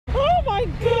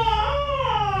my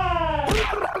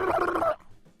god!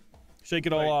 Shake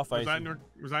it all off, was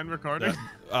that recorded?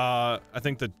 I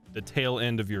think the tail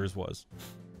end of yours was.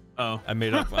 Oh. I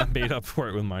made up for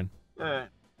it with mine. Alright,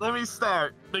 let me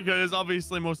start, because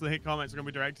obviously most of the hate comments are going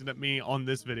to be directed at me on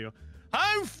this video.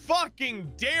 How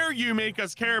fucking dare you make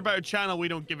us care about a channel we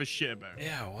don't give a shit about?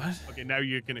 Yeah, what? Okay, now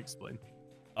you can explain.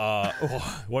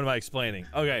 What am I explaining?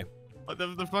 Okay.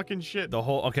 The fucking shit.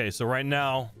 Okay, so right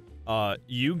now,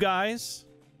 you guys,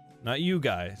 not you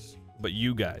guys, but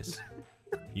you guys,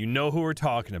 you know who we're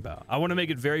talking about. I want to make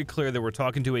it very clear that we're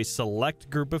talking to a select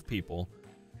group of people.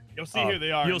 You'll see who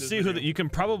they are. You'll see who you can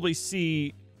probably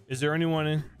see. Is there anyone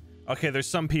in? Okay, there's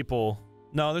some people.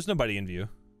 No, there's nobody in view.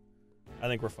 I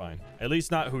think we're fine. At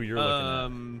least not who you're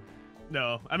looking at.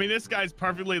 No. I mean, this guy's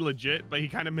perfectly legit, but he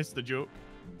kind of missed the joke.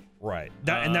 Right.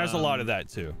 And there's a lot of that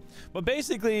too. But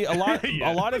basically, a lot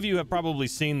a lot of you have probably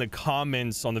seen the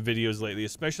comments on the videos lately,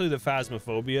 especially the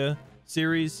Phasmophobia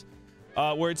series,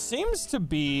 where it seems to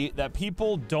be that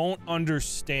people don't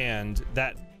understand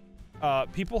that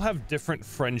people have different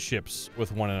friendships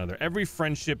with one another. Every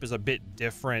friendship is a bit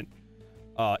different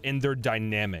in their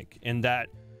dynamic, in that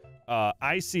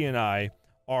Icy and I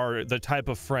are the type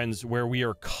of friends where we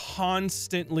are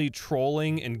constantly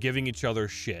trolling and giving each other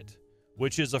shit,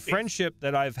 which is a friendship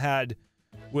that I've had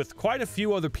with quite a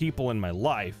few other people in my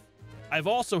life. I've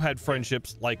also had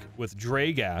friendships like with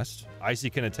Dragast. Icy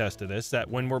can attest to this, that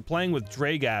when we're playing with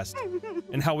Dragast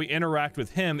and how we interact with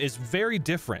him is very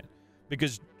different,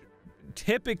 because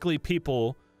typically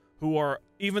people who are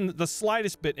even the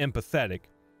slightest bit empathetic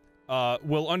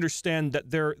will understand that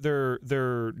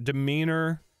their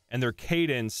demeanor and their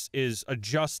cadence is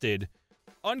adjusted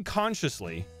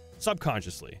unconsciously,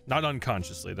 subconsciously, not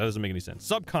unconsciously. That doesn't make any sense.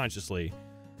 Subconsciously,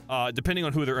 depending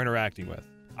on who they're interacting with.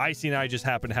 Icy and I just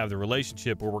happen to have the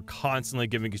relationship where we're constantly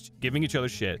giving each other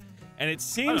shit, and it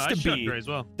seems to be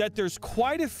that there's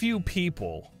quite a few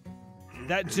people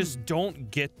that just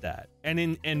don't get that,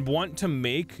 and want to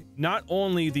make not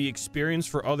only the experience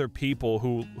for other people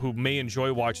who may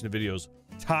enjoy watching the videos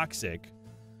toxic,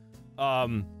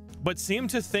 but seem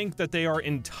to think that they are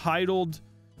entitled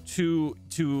to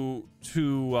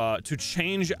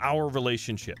change our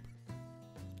relationship.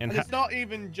 And it's not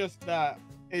even just that.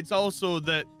 It's also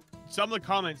that some of the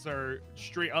comments are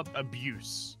straight up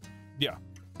abuse. Yeah.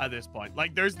 At this point,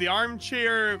 like, there's the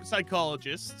armchair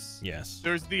psychologists. Yes.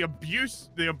 There's the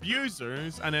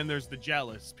abusers, and then there's the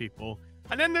jealous people,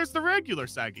 and then there's the regular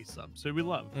saggy subs who we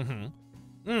love.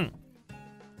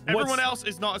 Everyone else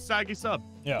is not a saggy sub.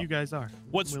 Yeah. You guys are.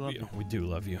 We do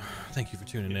love you. Thank you for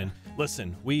tuning in.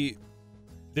 Listen,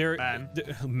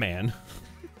 man.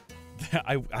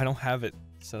 I don't have it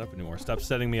set up anymore. Stop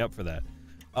setting me up for that.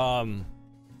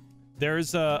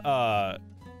 There's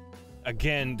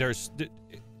again,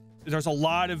 there's a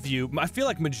lot of you. I feel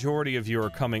like majority of you are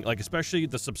coming, like, especially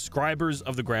the subscribers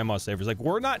of the Grandma Savers. Like,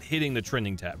 we're not hitting the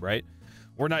trending tab, right?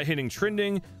 We're not hitting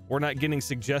trending. We're not getting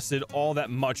suggested all that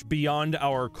much beyond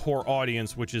our core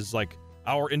audience, which is like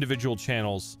our individual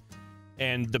channels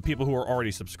and the people who are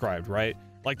already subscribed, right?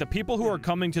 Like, the people who are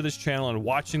coming to this channel and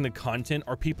watching the content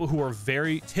are people who are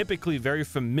typically very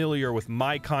familiar with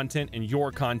my content and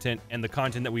your content and the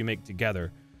content that we make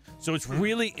together. So it's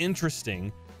really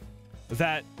interesting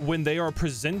that when they are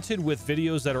presented with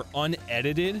videos that are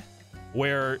unedited,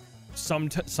 where some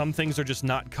things are just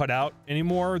not cut out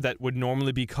anymore that would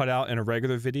normally be cut out in a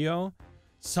regular video,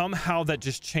 somehow that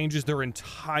just changes their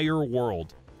entire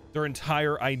world, their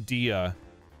entire idea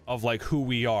of like who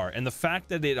we are. And the fact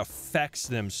that it affects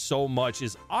them so much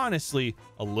is honestly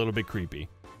a little bit creepy.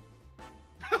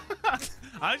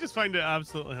 I just find it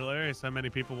absolutely hilarious how many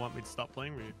people want me to stop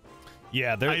playing with you.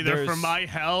 Yeah, either for my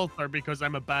health or because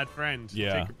I'm a bad friend.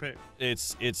 Yeah, take your pick.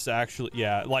 It's actually,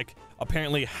 yeah, like,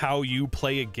 apparently how you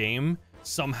play a game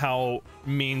somehow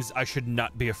means I should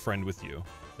not be a friend with you.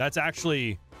 That's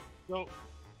actually. So,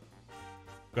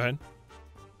 go ahead.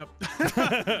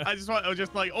 I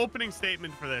just like opening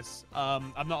statement for this.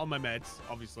 I'm not on my meds,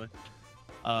 obviously.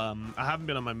 I haven't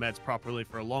been on my meds properly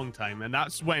for a long time, and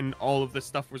that's when all of this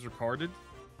stuff was recorded.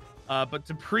 But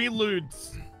to prelude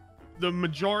the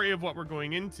majority of what we're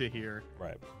going into here,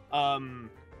 right?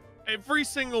 Every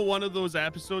single one of those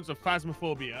episodes of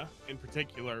Phasmophobia in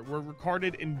particular were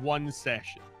recorded in one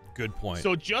session. Good point.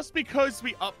 So just because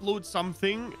we upload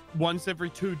something once every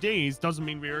 2 days doesn't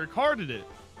mean we recorded it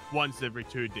once every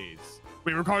 2 days.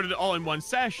 We recorded it all in one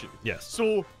session. Yes.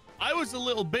 So I was a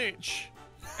little bitch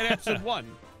in episode 1.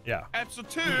 Yeah. Episode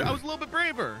 2, I was a little bit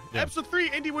braver. Yeah. Episode 3,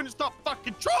 Indy wouldn't stop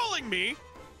fucking trolling me.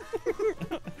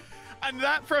 And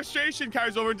that frustration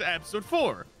carries over into episode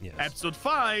 4. Yes. Episode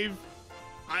 5,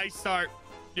 I start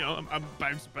you know, I'm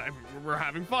bouncing back. We're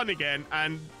having fun again,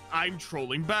 and I'm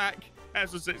trolling back.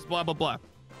 Episode 6, blah blah blah.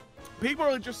 People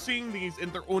are just seeing these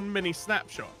in their own mini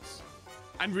snapshots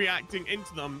and reacting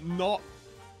into them, not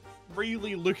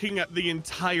really looking at the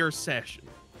entire session.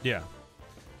 Yeah.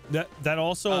 That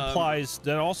also applies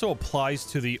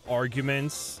to the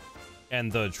arguments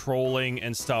and the trolling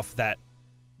and stuff that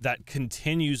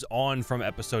continues on from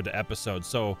episode to episode.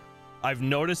 So I've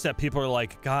noticed that people are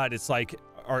like, God, it's like,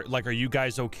 are you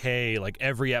guys okay? Like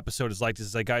every episode is like this.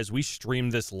 It's like, guys, we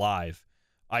streamed this live.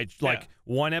 Like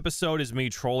one episode is me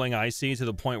trolling Icy to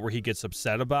the point where he gets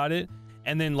upset about it,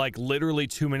 and then like literally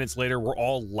 2 minutes later we're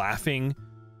all laughing,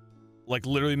 like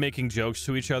literally making jokes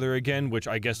to each other again, which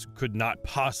I guess could not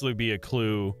possibly be a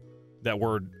clue that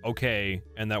we're okay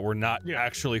and that we're not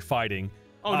actually fighting.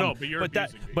 Oh no, but you're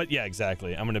abusing me. But yeah,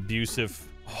 exactly. I'm an abusive.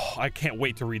 Oh, I can't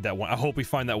wait to read that one. I hope we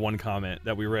find that one comment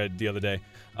that we read the other day.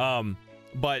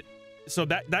 But so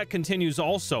that continues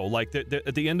also. Like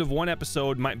at the end of one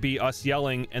episode might be us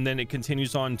yelling, and then it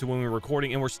continues on to when we're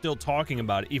recording, and we're still talking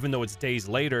about it, even though it's days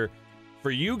later. For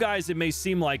you guys, it may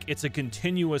seem like it's a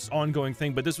continuous, ongoing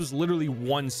thing, but this was literally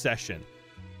one session.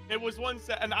 It was one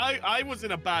set, and I was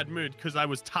in a bad mood because I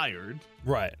was tired.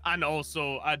 Right. And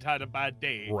also I'd had a bad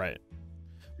day. Right.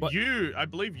 But I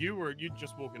believe you'd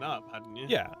just woken up, hadn't you?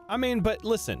 Yeah. I mean, but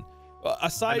listen,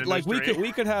 aside, like we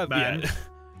could have,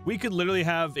 we could literally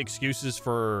have excuses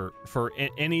for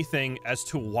anything as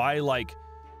to why, like,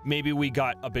 maybe we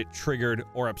got a bit triggered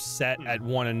or upset at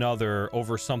one another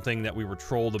over something that we were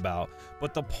trolled about.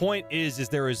 But the point is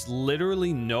there is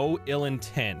literally no ill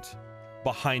intent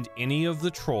behind any of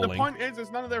the trolling. The point is, it's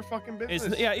none of their fucking business.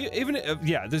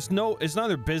 It's none of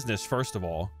their business, first of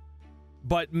all.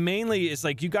 But mainly, it's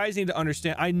like, you guys need to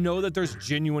understand. I know that there's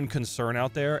genuine concern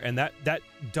out there, and that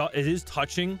it is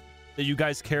touching that you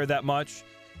guys care that much.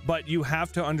 But you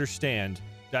have to understand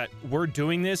that we're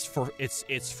doing this for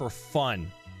it's for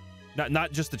fun.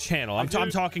 Not just the channel. I'm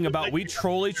talking about, we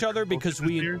troll each other because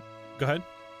we... Go ahead.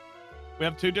 We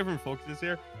have two different focuses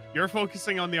here. You're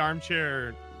focusing on the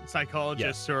armchair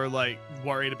psychologists who are like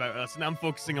worried about us, and I'm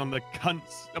focusing on the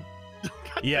cunts. God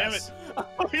damn it. I'm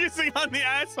focusing on the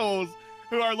assholes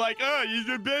who are like, oh,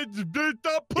 you're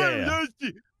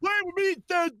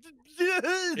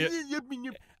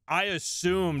I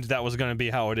assumed that was going to be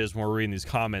how it is when we're reading these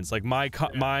comments. Like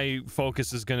my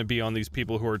focus is going to be on these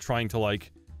people who are trying to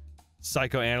like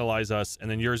psychoanalyze us, and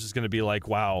then yours is going to be like,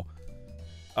 wow,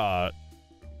 I'm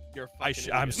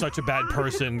such a bad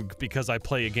person because I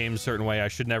play a game a certain way. I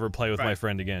should never play with my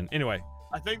friend again. Anyway,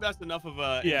 I think that's enough of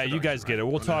a... Yeah, you guys get it.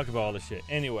 We'll talk about all this shit.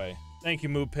 Anyway, thank you,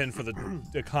 Moopin, for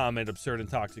the comment, absurd and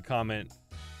toxic comment.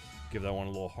 Give that one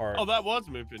a little heart. Oh, that was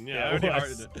Moopin. Yeah, I already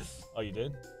hearted it. Oh, you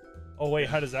did? Oh, wait,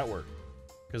 how does that work?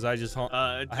 Because I just...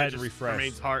 I had to refresh.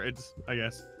 Remains hearted, I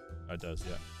guess. It does,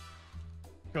 yeah.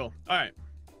 Cool. All right.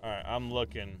 All right, I'm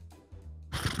looking.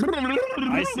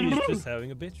 Icy is just having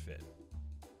a bitch fit.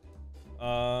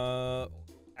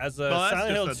 As a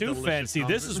Silent Hill 2 fan, see,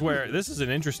 this is an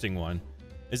interesting one.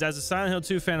 As a Silent Hill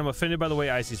 2 fan, I'm offended by the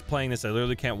way Icy's playing this. I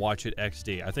literally can't watch it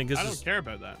XD. I think I don't care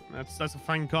about that. That's a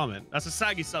fine comment. That's a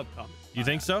saggy sub comment. You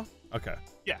think so? Okay.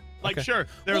 Yeah, like sure.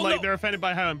 They're offended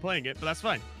by how I'm playing it, but that's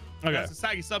fine. Okay. That's a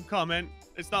saggy sub comment.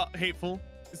 It's not hateful.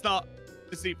 It's not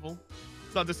deceitful.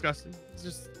 It's not disgusting. It's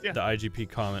just, The IGP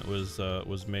comment was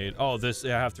made. Oh, I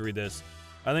have to read this.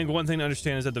 I think one thing to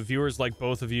understand is that the viewers like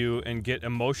both of you and get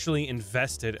emotionally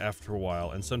invested after a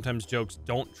while, and sometimes jokes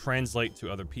don't translate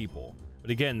to other people. But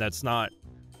again, that's not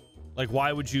like,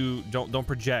 why would you don't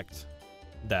project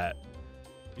that.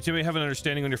 You two may have an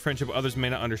understanding on your friendship, but others may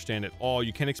not understand it all.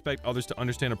 You can't expect others to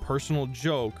understand a personal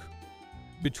joke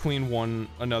between one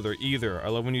another either. I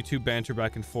love when you two banter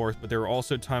back and forth, but there are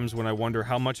also times when I wonder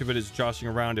how much of it is joshing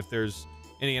around, if there's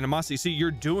any animosity. See,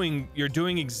 you're doing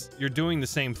the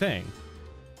same thing.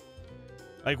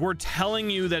 Like, we're telling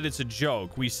you that it's a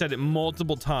joke. We said it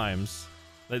multiple times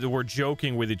that we're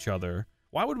joking with each other.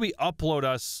 Why would we upload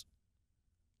us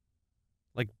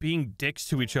like being dicks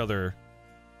to each other?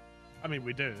 I mean,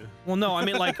 we do. Well, no, I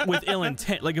mean, like, with ill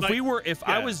intent. Like, if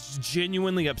I was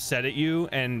genuinely upset at you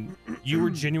and you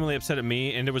were genuinely upset at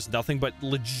me and it was nothing but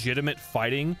legitimate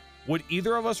fighting, would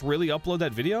either of us really upload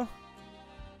that video?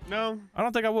 No. I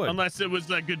don't think I would. Unless it was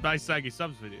that Goodbye Saggy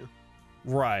Subs video.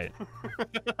 Right.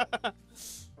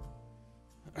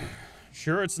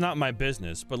 Sure, it's not my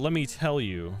business, but let me tell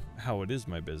you how it is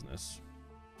my business.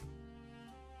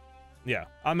 Yeah.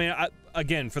 I mean,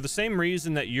 again, for the same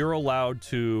reason that you're allowed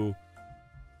to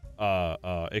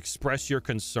express your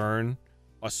concern,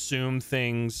 assume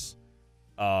things,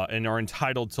 and are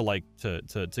entitled to, like,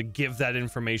 to give that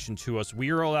information to us,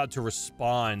 we are allowed to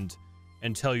respond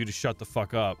and tell you to shut the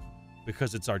fuck up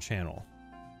because it's our channel.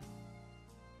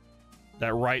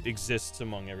 That right exists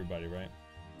among everybody, right?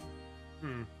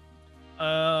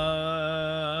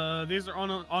 These are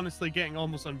honestly getting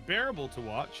almost unbearable to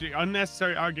watch. The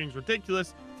unnecessary arguing's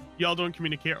ridiculous. Y'all don't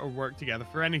communicate or work together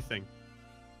for anything.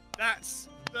 That's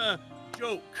the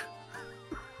joke.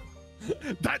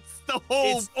 That's the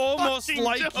whole. It's almost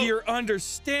like joke. you're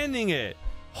understanding it.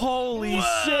 Holy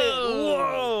Whoa. shit!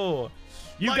 Whoa!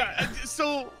 You like, got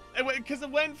so because it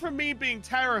went from me being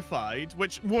terrified,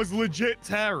 which was legit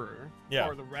terror,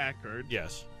 for the record.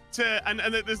 Yes. To and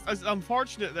it's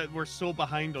unfortunate that we're so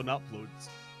behind on uploads,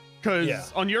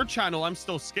 because on your channel I'm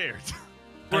still scared.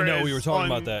 I know we were talking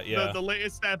about that. Yeah. The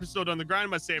latest episode on the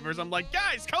Grandma Savers, I'm like,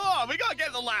 guys, come on, we gotta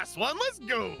get the last one. Let's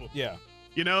go. Yeah.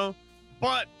 You know,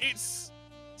 but it's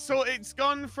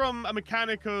gone from a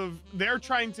mechanic of they're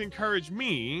trying to encourage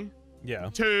me. Yeah.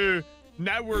 To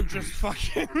now we're just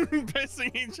fucking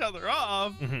pissing each other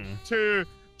off. To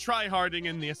try-harding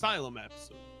in the Asylum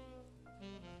episode.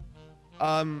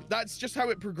 That's just how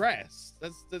it progressed.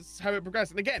 That's how it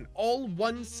progressed. And again, all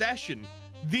one session.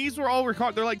 These were all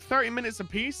recorded. They're like 30 minutes a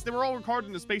piece. They were all recorded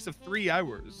in the space of 3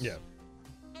 hours. Yeah.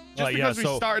 Just because we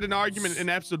started an argument in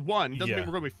episode 1 doesn't mean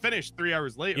we're going to be finished 3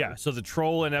 hours later. Yeah. So the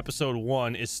troll in episode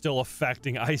 1 is still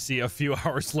affecting Icy a few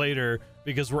hours later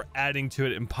because we're adding to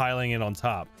it and piling it on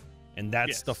top. And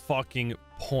that's the fucking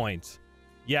point.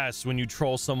 Yes, when you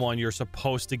troll someone, you're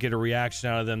supposed to get a reaction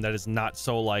out of them that is not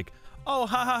so like, oh,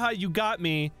 ha ha ha, you got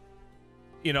me.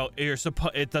 You know, that's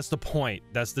the point.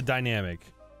 That's the dynamic.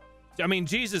 I mean,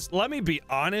 Jesus, let me be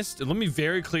honest. And let me be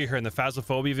very clear here in the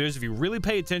Phasmophobia videos. If you really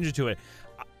pay attention to it,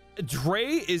 Dre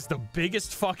is the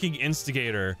biggest fucking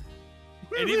instigator.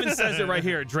 It even says it right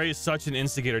here. Dre is such an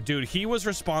instigator. Dude, he was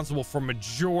responsible for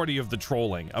majority of the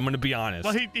trolling. I'm going to be honest.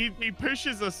 Well, he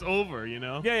pushes us over, you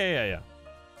know? Yeah.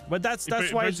 But that's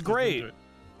why it's great.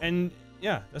 And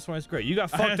yeah, that's why it's great. You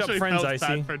got fucked up friends,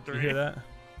 Icy. You hear that?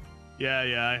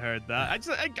 Yeah, I heard that.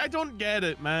 I don't get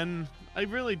it, man. I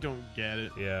really don't get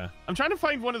it. Yeah. I'm trying to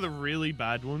find one of the really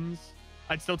bad ones.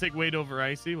 I'd still take Wade over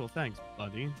Icy. Well, thanks,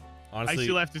 buddy. Honestly,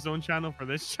 Icy left his own channel for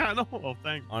this channel. Well,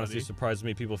 thanks, honestly, buddy. surprised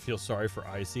me people feel sorry for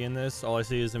Icy in this. All I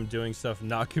see is him doing stuff,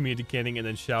 not communicating, and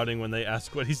then shouting when they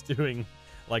ask what he's doing,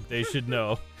 like they should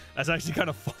know. That's actually kind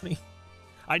of funny.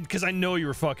 Because I know you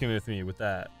were fucking with me with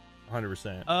that.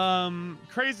 100%.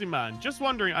 Crazy man, just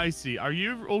wondering, Icy, are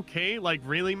you okay? Like,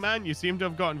 really, man? You seem to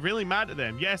have gotten really mad at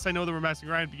them. Yes, I know they were messing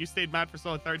around, but you stayed mad for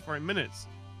solid 30-40 minutes.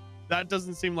 That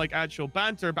doesn't seem like actual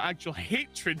banter, but actual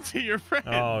hatred to your friends.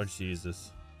 Oh,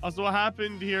 Jesus. Also, what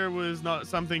happened here was not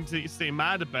something to stay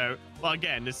mad about. Well,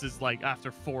 again, this is like after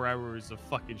 4 hours of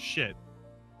fucking shit.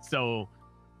 So,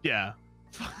 yeah.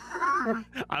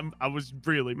 I was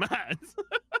really mad.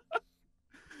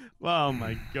 Oh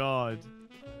my god.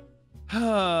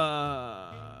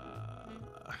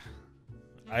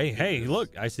 Hey,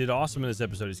 look, I did awesome in this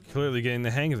episode. He's clearly getting the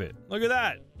hang of it. Look at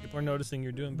that. People are noticing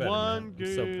you're doing better. One good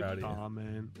I'm so proud of you.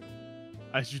 comment.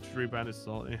 I should rebrand as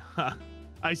salty.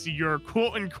 I see your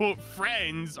quote-unquote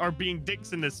friends are being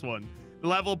dicks in this one. The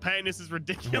level of pettiness is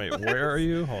ridiculous. Wait, where are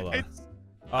you? Hold on. It's,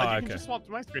 oh, you okay. can just swap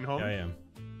to my screen, home. Yeah, I am.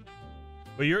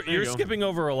 Well, you're skipping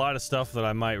over a lot of stuff that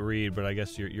I might read, but I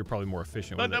guess you're probably more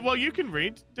efficient with it. Well, you can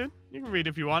read, dude. You can read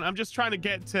if you want. I'm just trying to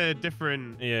get to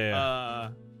different.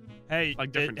 Hey,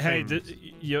 like different hey, things.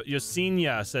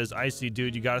 Yosinia says, "Icy,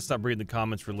 dude, you gotta stop reading the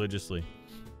comments religiously."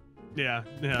 Yeah,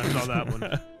 I saw that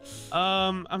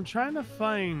one. I'm trying to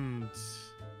find.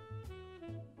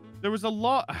 There was a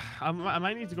lot. I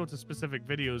might need to go to specific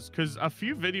videos because a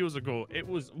few videos ago, it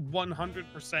was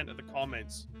 100% of the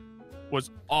comments was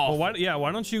awful. Well,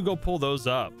 why don't you go pull those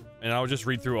up and I'll just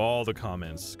read through all the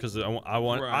comments because I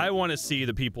want to see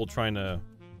the people trying to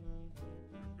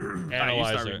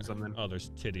analyze it. Oh,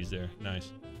 there's titties there.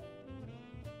 Nice.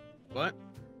 What?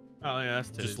 Oh yeah,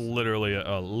 that's titties. Just literally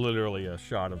a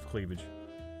shot of cleavage.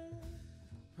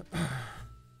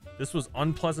 This was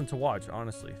unpleasant to watch,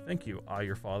 honestly. Thank you,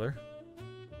 your father.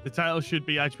 The title should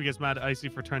be IGP gets mad at Icy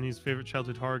for turning his favorite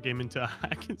childhood horror game into a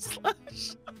hack and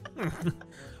slash.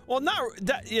 Well, not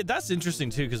that. Yeah, that's interesting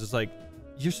too, because it's like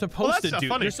you're supposed to do.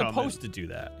 You're supposed to do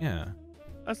that. Yeah.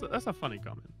 That's a funny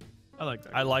comment. I like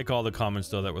that. I like all the comments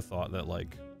though that were thought that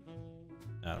like,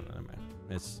 I don't know, man.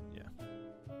 It's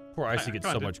Poor Icy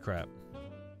gets so much crap.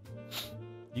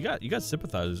 You got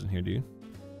sympathizers in here, dude.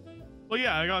 Well,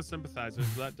 yeah, I got sympathizers,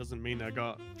 but that doesn't mean I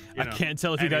got. I can't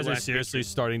tell if you guys are seriously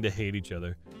starting to hate each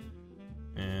other.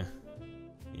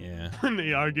 Yeah.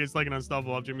 They argue it's like an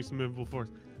unstoppable object meets a movable force.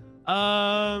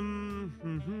 I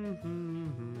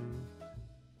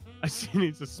see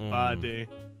needs a spa day.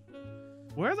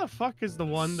 Where the fuck is the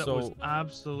one that was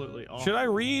absolutely awful? Should I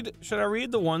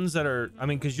read the ones that are, I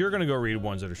mean, because you're gonna go read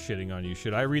ones that are shitting on you.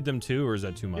 Should I read them too, or is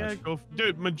that too much? Yeah, go.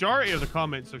 Dude, majority of the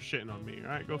comments are shitting on me. All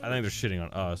right, go. I think they're shitting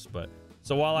on us, but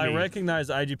so while I recognize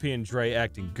IGP and Dre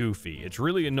acting goofy, it's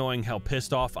really annoying how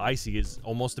pissed off Icy is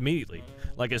almost immediately.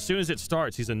 Like as soon as it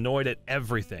starts, he's annoyed at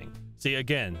everything. See,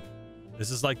 again, this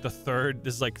is like the third.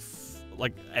 This is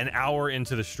like an hour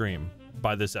into the stream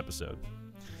by this episode.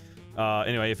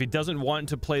 Anyway, if he doesn't want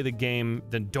to play the game,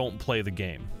 then don't play the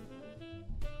game.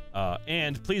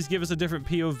 And please give us a different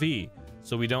POV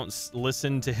so we don't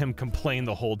listen to him complain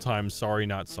the whole time. Sorry,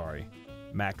 not sorry.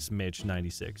 Max Mitch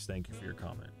 96. Thank you for your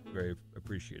comment. Very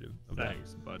appreciative of that.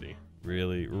 Thanks, buddy.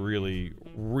 Really, really,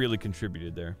 really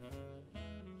contributed there.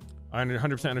 I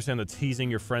 100% understand the teasing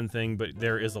your friend thing, but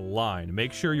there is a line.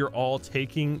 Make sure you're all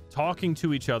talking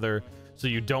to each other so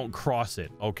you don't cross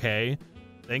it, okay?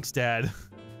 Thanks, Dad.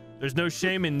 There's no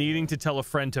shame in needing to tell a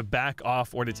friend to back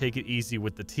off or to take it easy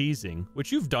with the teasing,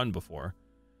 which you've done before.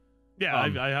 Yeah,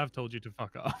 I have told you to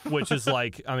fuck off. Which is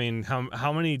like, I mean,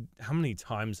 how many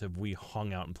times have we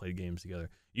hung out and played games together?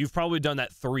 You've probably done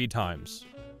that 3 times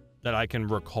that I can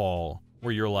recall,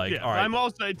 where you're like, yeah, all right. I'm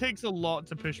also. It takes a lot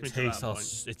to push me to that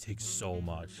point. It takes so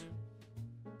much.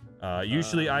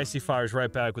 Usually Icy fires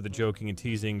right back with the joking and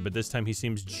teasing, but this time he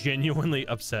seems genuinely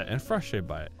upset and frustrated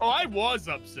by it. Oh, I was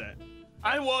upset.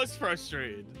 I was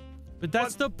frustrated. But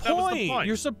that's the point.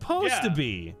 You're supposed to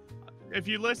be. If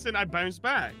you listen, I bounce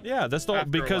back. Yeah, that's the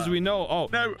because we know. Oh,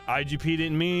 no, IGP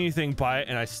didn't mean anything by it,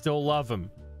 and I still love him.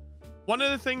 One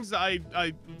of the things that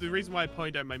the reason why I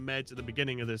pointed out my meds at the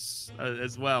beginning of this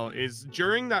as well is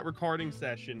during that recording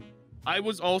session, I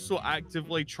was also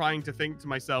actively trying to think to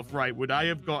myself, right, would I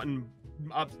have gotten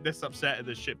this upset at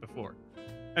this shit before?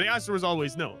 And the answer was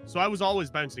always no. So I was always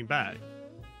bouncing back.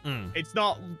 It's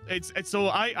not. It's so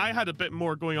I had a bit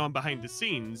more going on behind the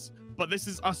scenes, but this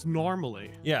is us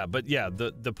normally. Yeah, but yeah,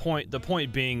 the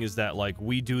point being is that like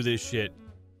we do this shit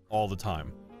all the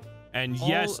time. And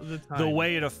yes, the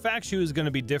way it affects you is going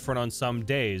to be different on some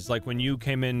days. Like when you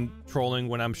came in trolling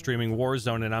when I'm streaming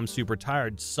Warzone and I'm super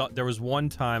tired. So there was one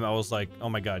time I was like, oh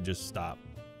my God, just stop.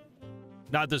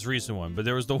 Not this recent one, but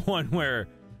there was the one where,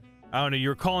 I don't know, you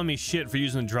were calling me shit for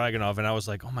using the Dragunov, and I was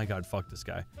like, oh my God, fuck this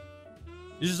guy.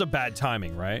 This is a bad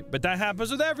timing, right? But that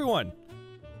happens with everyone.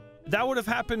 That would have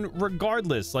happened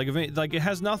regardless. Like, it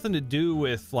has nothing to do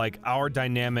with like our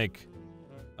dynamic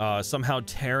somehow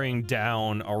tearing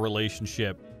down our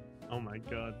relationship. Oh my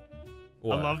God.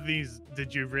 What? I love these.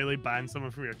 Did you really ban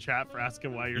someone from your chat for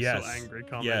asking why you're so angry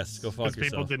comments? Yes, go fuck yourself. Because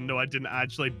people didn't know I didn't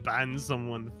actually ban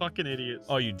someone. Fucking idiots.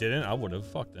 Oh, you didn't? I would have.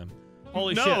 Fuck them.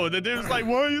 Holy shit. No, the dude was like,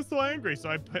 why are you so angry? So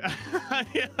I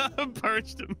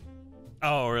purged him.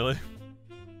 Oh, really?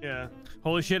 Yeah.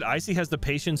 Holy shit, Icy has the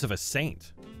patience of a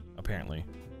saint, apparently.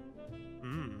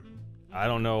 I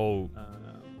don't know.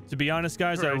 To be honest,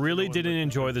 guys, I really didn't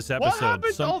enjoy this episode. What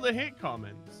happened to all the hate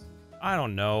comments? I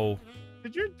don't know.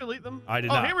 Did you delete them? I did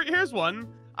not. Here's one.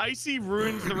 Icy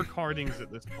ruins the recordings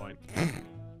at this point.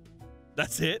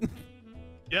 That's it?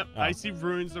 Yep, Icy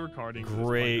ruins the recordings.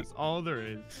 Great. That's all there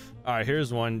is. All right,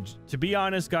 here's one. To be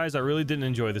honest, guys, I really didn't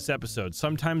enjoy this episode.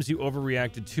 Sometimes you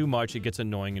overreacted too much. It gets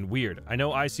annoying and weird. I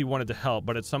know Icy wanted to help,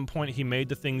 but at some point he made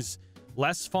the things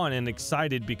less fun and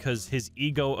excited because his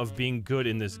ego of being good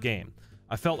in this game.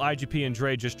 I felt IGP and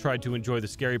Dre just tried to enjoy the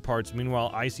scary parts.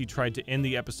 Meanwhile, Icy tried to end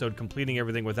the episode completing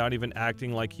everything without even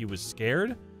acting like he was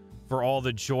scared. For all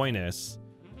the joyness,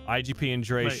 IGP and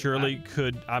Dre surely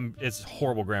could... it's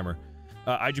horrible grammar.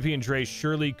 IGP and Dre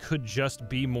surely could just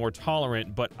be more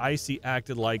tolerant, but Icy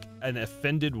acted like an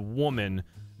offended woman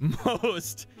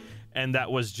most, and that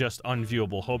was just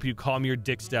unviewable. Hope you calm your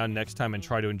dicks down next time and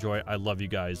try to enjoy it. I love you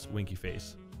guys. Winky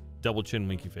face. Double chin,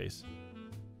 winky face.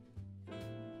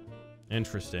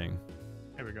 Interesting.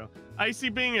 There we go. Icy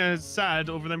being sad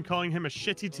over them calling him a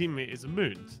shitty teammate is a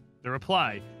mood. The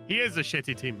reply, he is a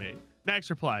shitty teammate.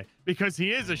 Next reply, because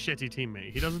he is a shitty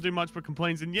teammate. He doesn't do much but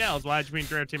complains and yells while IGP and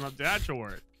Dre team up to actual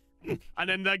work. And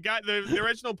then the guy, the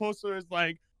original poster is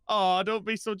like, oh, don't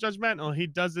be so judgmental. He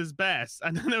does his best.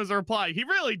 And then there was a reply, he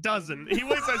really doesn't. He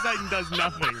waits outside and does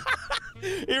nothing.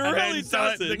 He really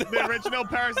doesn't. The original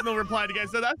person replied again,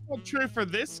 so that's not true for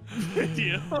this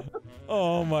video.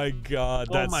 Oh my God,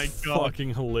 that's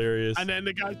fucking hilarious. And then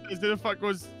the guy says, who the fuck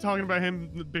was talking about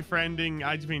him befriending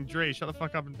IGP and Dre? Shut the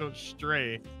fuck up and don't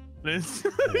stray. And it's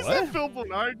a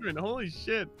full-blown argument. Holy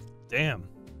shit. Damn.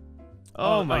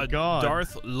 Oh my God.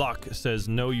 Darth Luck says,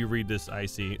 no, you read this,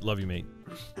 Icy. Love you, mate.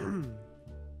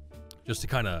 Just a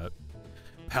kind of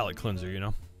palate cleanser, you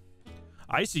know?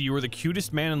 Icy, you were the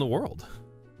cutest man in the world.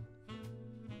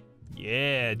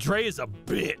 Yeah, Dre is a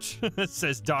bitch,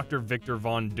 says Dr. Victor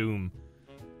Von Doom.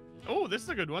 Oh, this is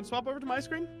a good one. Swap over to my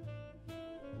screen.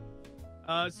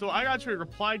 So I actually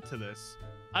replied to this.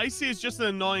 Icy is just an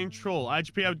annoying troll.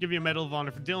 IGP, I would give you a Medal of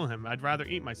Honor for dealing with him. I'd rather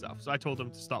eat myself. So I told him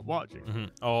to stop watching.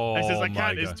 Oh, I says, I my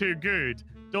can't, God. it's too good.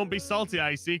 Don't be salty,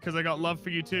 Icy, because I got love for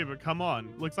you too, but come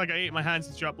on. Looks like I ate my hand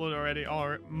since you uploaded already,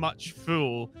 or much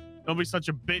fool. Don't be such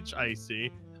a bitch,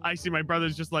 Icy. Icy, my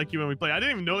brother's just like you when we play. I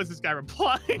didn't even notice this guy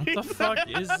replied. What the fuck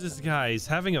is this guy? He's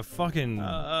having a fucking...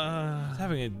 he's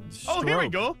having a stroke. Oh, here we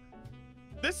go.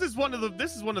 This is one of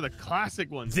the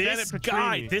classic ones. This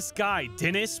guy,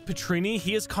 Dennis Petrini,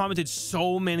 he has commented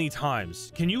so many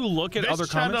times. Can you look at other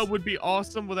comments? This channel would be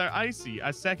awesome without Icy.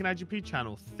 A second IGP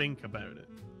channel. Think about it.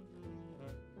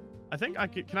 I think I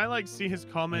could. Can I like see his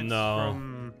comments? No.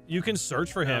 From... You can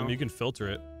search for him. You can filter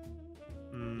it.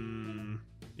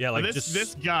 Yeah, like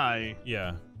this guy.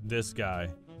 Yeah, this guy.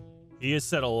 He has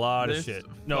said a lot of shit.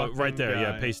 No, right there. Guy.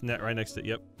 Yeah, paste net right next to it.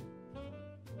 Yep.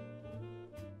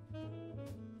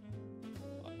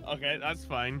 Okay, that's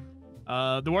fine.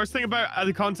 The worst thing about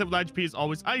the concept of IGP is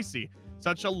always Icy.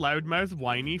 Such a loudmouth,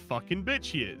 whiny fucking bitch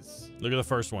he is. Look at the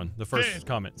first one. The first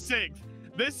comment. Sixth.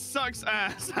 This sucks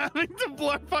ass. Having to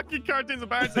blur fucking cartoons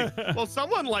embarrassing. Well,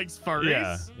 someone likes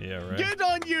furries. Yeah, right. Good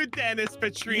on you, Dennis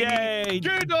Petrini. Yay.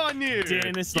 Good on you.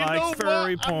 Dennis likes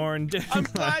furry porn. I'm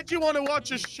glad you want to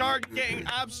watch a shark getting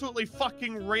absolutely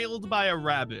fucking railed by a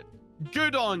rabbit.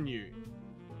 Good on you.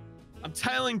 I'm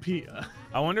telling Peter.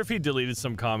 I wonder if he deleted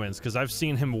some comments, because I've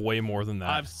seen him way more than that.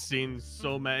 I've seen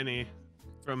so many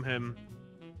from him.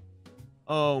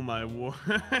 Oh my word.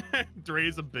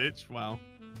 Dre's a bitch. Wow.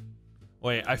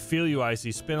 Wait, I feel you,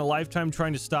 Icy. Spent a lifetime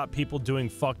trying to stop people doing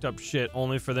fucked up shit,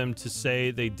 only for them to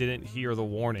say they didn't hear the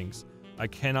warnings. I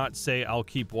cannot say I'll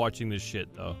keep watching this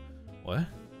shit, though. What?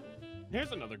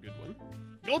 Here's another good one.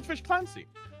 Goldfish Clancy.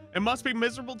 It must be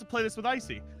miserable to play this with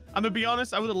Icy. I'm gonna be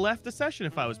honest, I would have left the session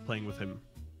if I was playing with him.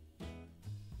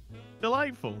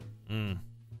 Delightful.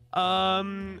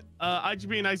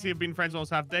 IGP and Icy have been friends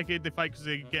almost half a decade. They fight because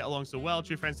they get along so well.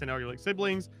 True friends tend to argue like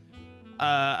siblings.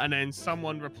 And then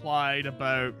someone replied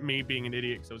about me being an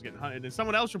idiot because I was getting hunted. And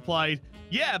someone else replied,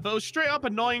 yeah, but it was straight up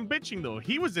annoying bitching though.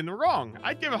 He was in the wrong.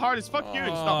 I'd give it hard as fuck you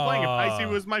and stop playing if Icy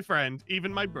was my friend,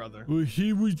 even my brother. Well,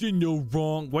 he was in the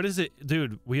wrong. What is it?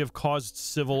 Dude, we have caused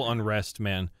civil unrest,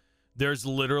 man. There's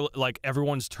literally, like,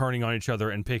 everyone's turning on each other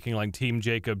and picking, like, Team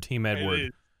Jacob, Team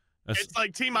Edward. It's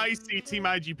like Team Icy, Team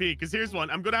IGP. Because here's one.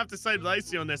 I'm going to have to side with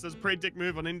Icy on this. That's a pretty dick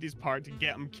move on Indy's part to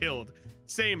get him killed.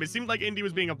 Same. It seemed like Indy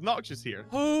was being obnoxious here.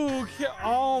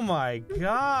 Oh my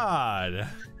God.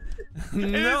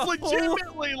 It is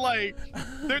legitimately like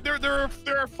there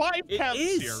are 5 camps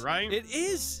here, right? It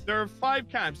is. There are 5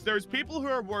 camps. There's people who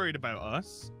are worried about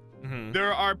us.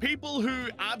 There are people who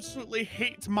absolutely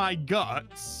hate my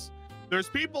guts. There's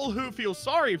people who feel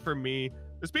sorry for me.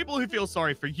 There's people who feel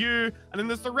sorry for you. And then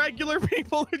there's the regular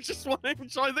people who just want to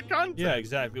enjoy the content. Yeah,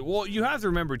 exactly. Well, you have to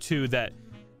remember too that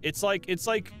it's like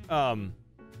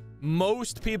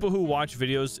most people who watch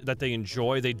videos that they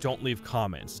enjoy, they don't leave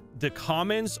comments. The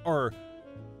comments are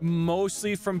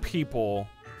mostly from people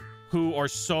who are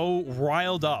so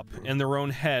riled up in their own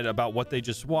head about what they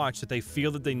just watched that they feel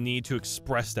that they need to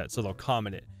express that, so they'll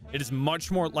comment it. It is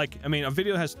much more like, I mean, a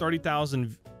video has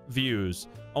 30,000 views,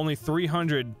 only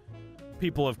 300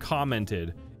 people have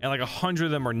commented, and like 100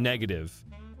 of them are negative.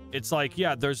 It's like,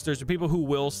 yeah, there's people who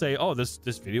will say, oh, this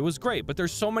video was great, but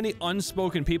there's so many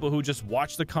unspoken people who just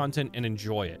watch the content and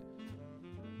enjoy it.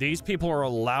 These people are a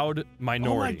loud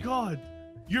minority. Oh my God,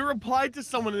 you replied to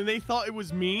someone and they thought it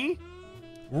was me?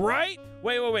 Right?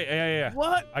 Wait. Yeah.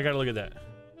 What? I gotta look at that.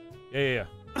 Yeah.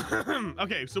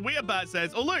 Okay, so We Have Bat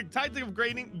says, oh look, tactic of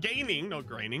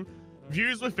gaining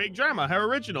views with fake drama. How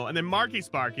original. And then Marky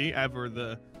Sparky, ever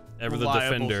the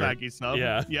defender. Saggy sub.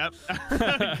 Yeah. Yep.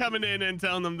 Coming in and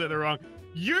telling them that they're wrong.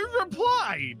 You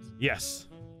replied. Yes.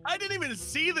 I didn't even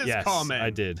see this comment. I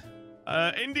did.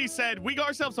 Indy said, we got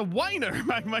ourselves a whiner.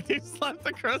 My team slapped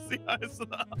across the eyes.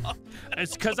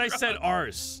 It's because I said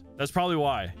ours. That's probably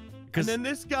why. And then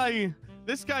this guy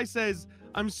says,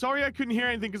 I'm sorry I couldn't hear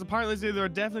anything because apparently there are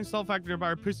definitely salt factor about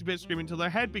our pussy bitch screaming until their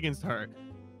head begins to hurt.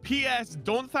 P.S.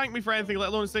 Don't thank me for anything, let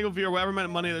alone a single view or whatever amount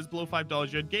of money that's below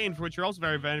 $5 you had gained, for which you're also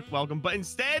very, very welcome. But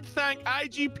instead, thank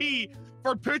IGP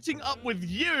for putting up with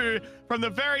you from the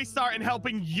very start and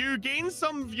helping you gain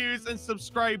some views and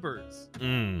subscribers.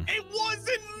 It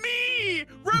wasn't me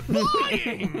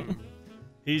replying.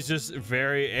 He's just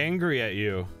very angry at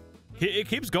you. It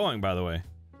keeps going, by the way.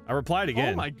 I replied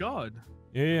again. Oh my God.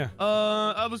 Yeah.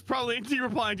 I was probably into you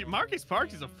replying to Marcus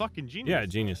Parks is a fucking genius. Yeah,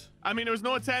 genius. I mean, it was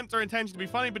no attempt or intention to be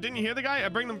funny, but didn't you hear the guy? I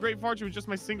bring them great fortune with just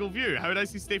my single view. How would I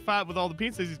stay fat with all the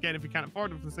pizzas he's getting if he can't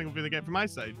afford them from the single view they get from my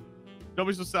side? Don't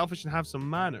be so selfish and have some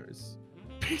manners.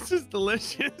 Pizza's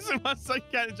delicious, unless I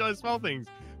can't enjoy small things.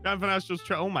 Oh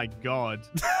my god.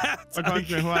 I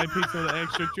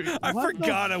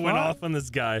forgot I went off on this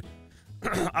guy.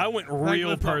 I went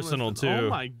real personal too. Oh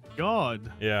my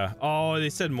god. Yeah. Oh,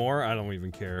 they said more? I don't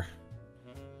even care.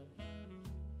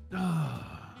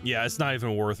 Yeah, it's not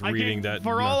even worth reading that.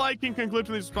 For all I can conclude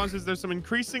from these responses, there's some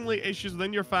increasingly issues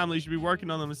within your family. You should be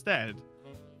working on them instead.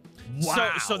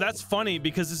 Wow. So that's funny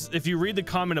because if you read the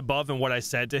comment above and what I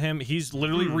said to him, he's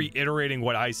literally reiterating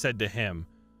what I said to him.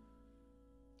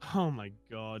 Oh my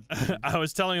god. I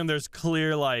was telling him there's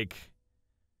clear, like,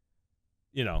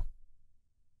 you know.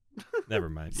 Never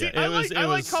mind. See, Yeah, I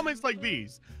like comments like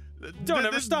these. Don't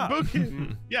ever stop.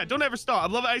 Yeah, don't ever stop. I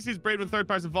love Icy's braid when third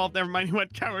parties involved. Never mind, he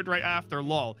went coward right after.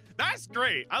 Lol. That's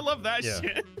great. I love that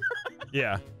shit.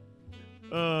 Yeah.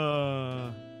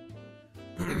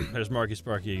 There's Marky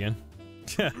Sparky again.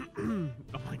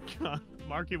 Oh my god.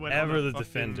 Marky went ever the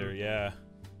defender. Yeah.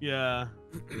 Yeah.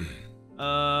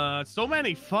 So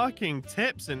many fucking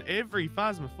tips in every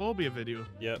Phasmophobia video.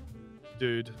 Yep.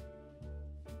 Dude.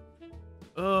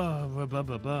 I'm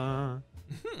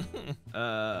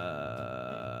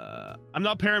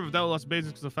not a parent without lots of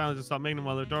basics because the families just stop making them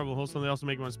while they're adorable. Wholesome, they also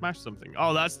make them want to smash something.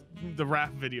 Oh, that's the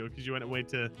rap video because you went away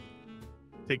to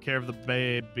take care of the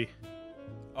baby.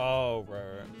 Oh,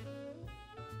 right.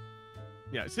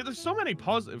 Yeah, see, there's so many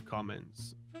positive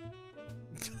comments.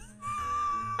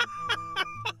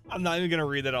 I'm not even gonna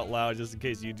read that out loud just in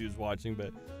case YouTube's watching,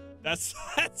 but that's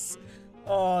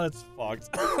oh, that's fucked.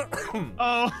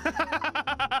 Oh,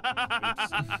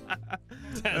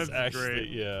 that's actually great.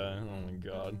 Yeah. Oh my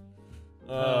god.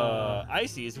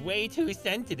 Icy is way too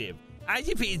sensitive.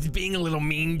 IGP is being a little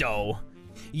mean though.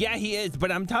 Yeah, he is, but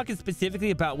I'm talking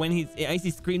specifically about when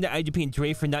Icy screamed at IGP and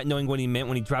Dre for not knowing what he meant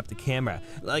when he dropped the camera.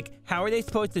 Like, how are they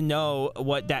supposed to know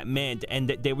what that meant? And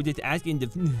that they were just asking to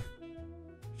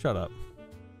shut up.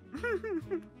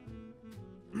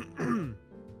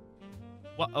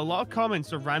 Well, a lot of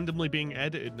comments are randomly being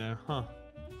edited now,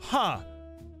 huh?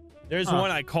 There's one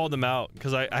I called them out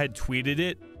because I had tweeted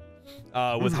it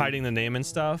with hiding the name and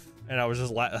stuff, and I was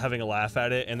just having a laugh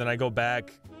at it, and then I go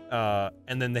back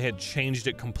and then they had changed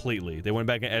it completely. They went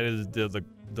back and edited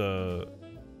the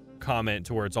comment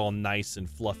to where it's all nice and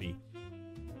fluffy.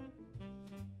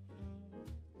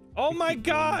 Oh my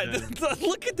god.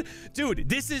 Look at dude,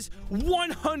 this is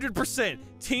 100%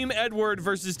 Team Edward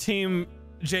versus Team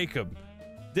Jacob.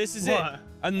 This is it.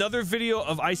 Another video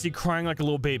of Icy crying like a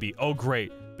little baby. Oh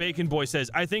great. Bacon Boy says,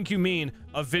 I think you mean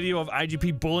a video of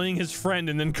IGP bullying his friend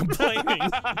and then complaining.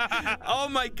 Oh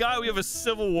my god, we have a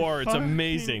civil war. It's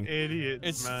amazing. Idiots,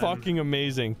 it's fucking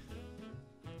amazing.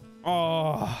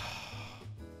 Oh.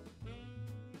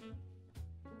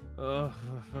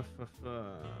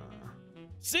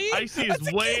 See? Icy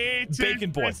is way too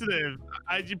sensitive.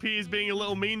 IGP is being a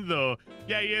little mean though.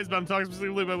 Yeah, he is, but I'm talking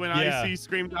specifically about when Icy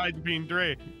screamed at IGP and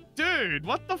Dre. Dude,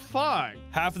 what the fuck?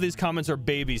 Half of these comments are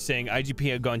babies saying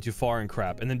IGP had gone too far and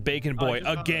crap. And then Bacon Boy,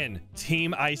 again,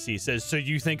 Team Icy says, so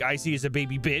you think Icy is a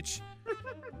baby bitch?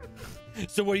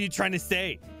 So what are you trying to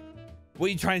say? What are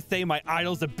you trying to say? My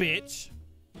idol's a bitch?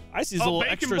 Icy's a little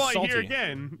extra salty. Bacon Boy here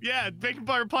again. Yeah, Bacon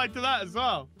Boy replied to that as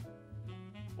well.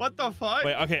 What the fuck?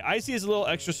 Wait, okay, Icy is a little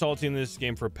extra salty in this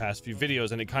game for past few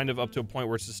videos, and it kind of up to a point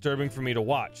where it's disturbing for me to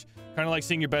watch. Kind of like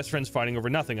seeing your best friends fighting over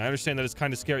nothing. I understand that it's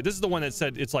kind of scary. This is the one that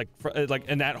said it's like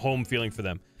an at-home feeling for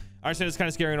them. I understand it's kind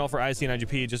of scary and all for Icy and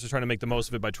IGP just to try to make the most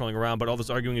of it by trolling around, but all this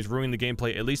arguing is ruining the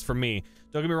gameplay, at least for me.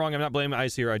 Don't get me wrong, I'm not blaming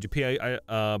Icy or IGP,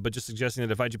 but just suggesting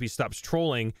that if IGP stops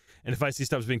trolling and if Icy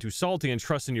stops being too salty and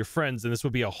trusts in your friends, then this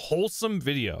would be a wholesome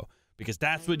video. Because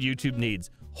that's what YouTube needs.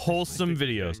 Wholesome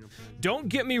videos. Don't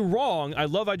get me wrong, I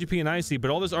love IGP and Icy, but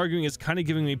all this arguing is kind of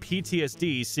giving me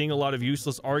PTSD, seeing a lot of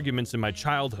useless arguments in my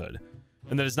childhood.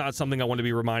 And that is not something I want to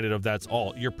be reminded of, that's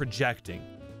all. You're projecting.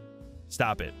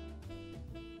 Stop it.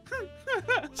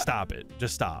 Stop it.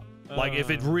 Just stop. Like,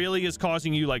 if it really is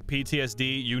causing you, like,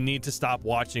 PTSD, you need to stop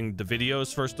watching the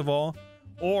videos, first of all.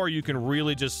 Or you can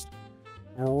really just,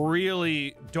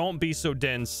 really don't be so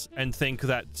dense and think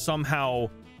that somehow...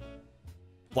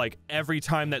 like every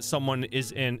time that someone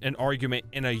is in an argument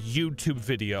in a YouTube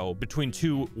video between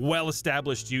two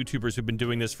well-established YouTubers who've been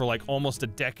doing this for like almost a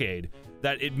decade,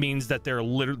 that it means that they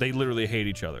literally hate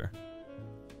each other.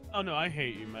 Oh no, I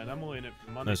hate you, man. I'm only in it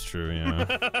for money. That's true, yeah.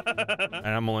 And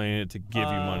I'm only in it to give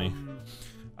you money.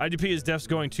 IGP is def's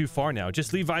going too far now.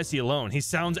 Just leave Icy alone. He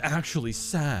sounds actually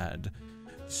sad.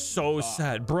 So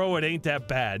sad. Bro, it ain't that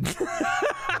bad.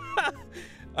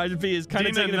 IGP is kind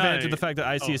of taking advantage of the fact that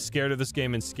Icy is scared of this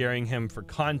game and scaring him for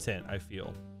content, I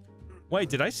feel. Wait,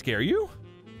 did I scare you?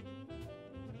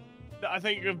 I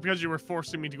think because you were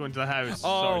forcing me to go into the house.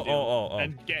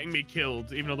 And getting me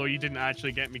killed, even though you didn't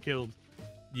actually get me killed.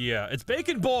 Yeah, it's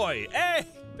Bacon Boy. Hey,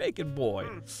 Bacon Boy.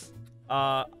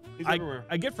 I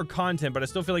get for content, but I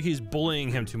still feel like he's bullying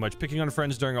him too much. Picking on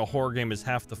friends during a horror game is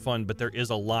half the fun, but there is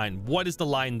a line. What is the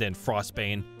line then,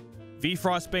 Frostbane? V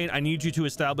Frostbane, I need you to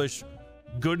establish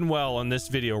good and well on this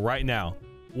video right now.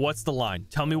 What's the line?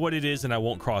 Tell me what it is and I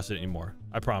won't cross it anymore.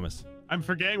 I promise. I'm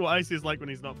forgetting what Icy is like when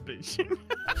he's not bitching.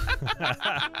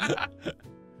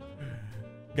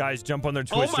 Guys, jump on their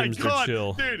Twitch streams to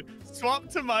chill. Dude, swap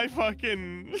to my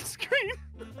fucking screen.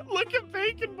 Look at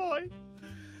Bacon Boy.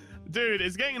 Dude,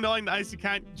 it's getting annoying that Icy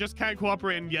can't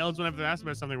cooperate and yells whenever they ask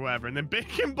about something or whatever. And then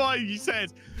Bacon Boy, he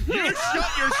says, "You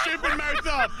shut your stupid mouth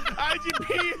up.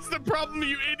 IGP is the problem,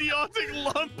 you idiotic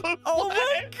lump of Oh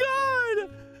my god!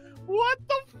 What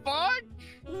the fuck?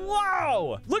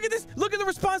 Wow! Look at this. Look at the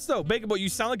response though. Bacon Boy, you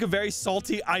sound like a very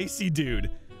salty, Icy dude.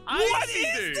 What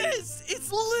is this?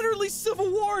 It's literally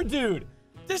Civil War, dude.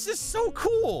 This is so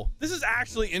cool. This is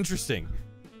actually interesting.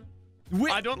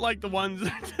 I don't like the ones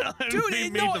that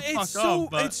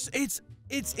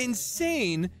it's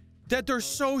insane that they're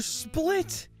so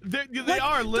split. They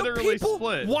are literally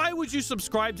split. Why would you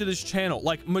subscribe to this channel?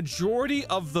 Like, majority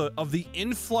of the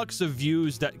influx of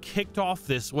views that kicked off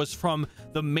this was from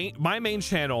my main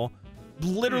channel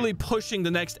literally pushing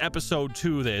the next episode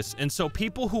to this. And so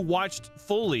people who watched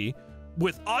fully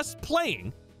with us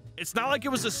playing, it's not like it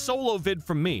was a solo vid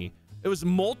from me. It was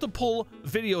multiple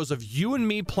videos of you and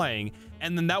me playing,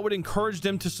 and then that would encourage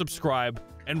them to subscribe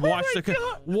and watch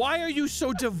Why are you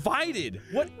so divided?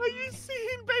 What? Are you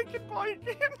seeing Bacon Boy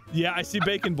again? Yeah, I see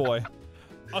Bacon Boy.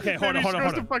 Okay, hold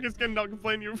on. Fucking skin, not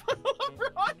complain you're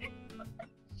right.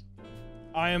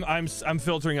 I'm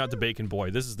filtering out the Bacon Boy.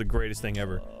 This is the greatest thing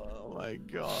ever. Oh my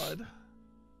god.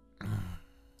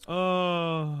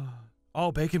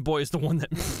 Oh, Bacon Boy is the one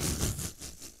that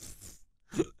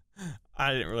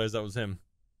I didn't realize that was him.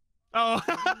 Oh.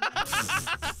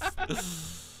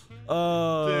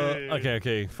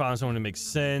 Okay. Found someone who makes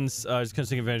sense. Just couldn't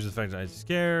take advantage of the fact that I was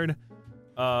scared.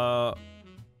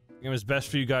 It was best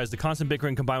for you guys. The constant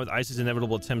bickering combined with Icy's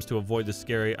inevitable attempts to avoid the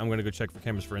scary. I'm gonna go check for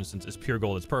cameras, for instance. Is pure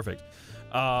gold. It's perfect.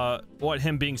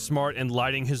 Him being smart and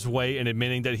lighting his way and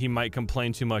admitting that he might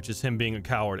complain too much is him being a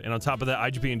coward. And on top of that,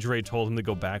 IGP and Dre told him to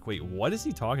go back. Wait, what is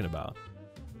he talking about?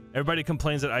 Everybody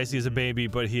complains that Icy is a baby,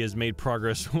 but he has made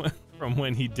progress from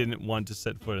when he didn't want to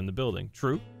set foot in the building.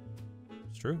 True.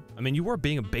 It's true. I mean, you were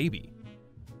being a baby.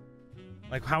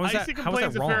 Like, how is that wrong? Icy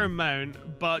complains a fair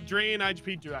amount, but Dre and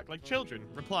IGP do act like children.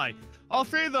 Reply. All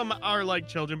three of them are like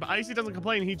children, but Icy doesn't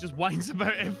complain. He just whines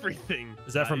about everything.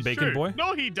 Is that from Bacon Boy?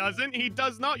 No, he doesn't. He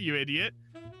does not, you idiot.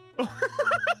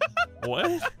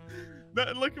 What?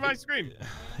 Look at my screen.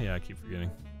 Yeah, I keep forgetting.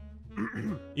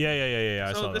 Yeah.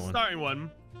 I saw that one. So the starting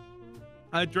one.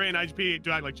 Dre and IGP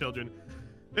do act like children.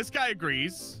 This guy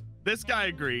agrees. This guy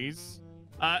agrees.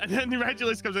 And then the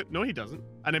Regulus comes in. No, he doesn't.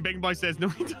 And then Bacon Boy says, no,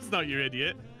 he does not, you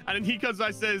idiot. And then he comes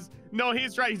and says, no,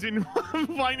 he's right. He's been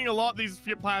whining a lot these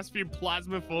past few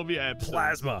Plasmaphobia episodes.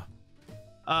 Plasma.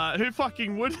 Who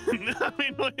fucking wouldn't? I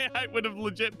mean, it would have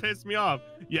legit pissed me off.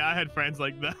 Yeah, I had friends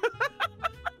like that.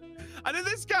 And then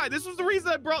this guy, this was the reason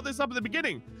I brought this up at the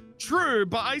beginning. True,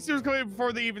 but Icy was coming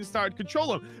before they even started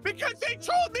control him. Because they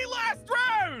trolled me last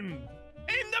round!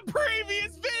 In the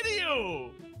previous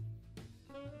video!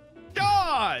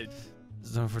 God!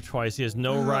 So for twice, he has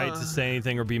no right to say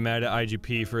anything or be mad at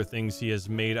IGP for things he has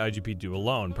made IGP do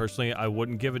alone. Personally, I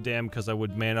wouldn't give a damn because I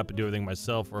would man up and do everything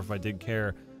myself, or if I did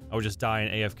care, I would just die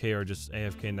in AFK or just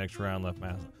AFK next round left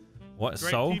mass. What?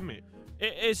 Great so? Teammate.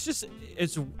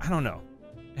 It's I don't know.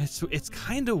 It's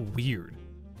kind of weird.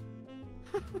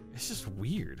 It's just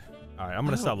weird. All right, I'm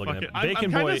gonna stop looking at it.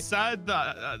 Bacon Boy.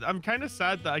 I'm kind of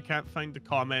sad that I can't find the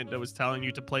comment that was telling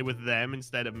you to play with them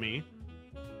instead of me.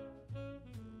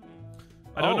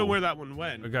 I don't know where that one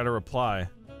went. I got a reply.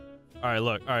 All right,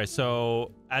 look. All right,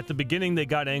 so at the beginning, they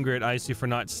got angry at Icy for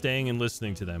not staying and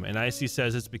listening to them. And Icy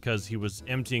says it's because he was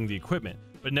emptying the equipment,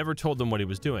 but never told them what he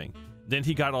was doing. Then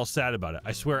he got all sad about it.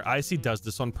 I swear, Icy does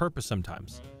this on purpose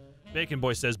sometimes. Bacon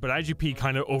Boy says, but IGP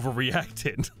kind of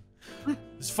overreacted.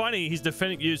 It's funny. He's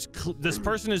defending you. This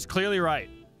person is clearly right.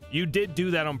 You did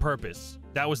do that on purpose.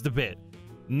 That was the bit.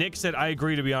 Nick said, I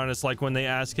agree, to be honest, like when they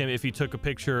ask him if he took a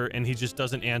picture and he just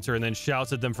doesn't answer and then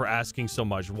shouts at them for asking so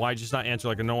much. Why just not answer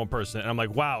like a normal person? And I'm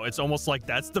like, wow, it's almost like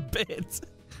that's the bit.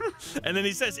 And then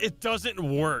he says, it doesn't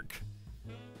work.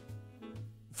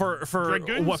 For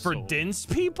what? For dense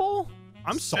people?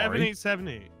 I'm sorry.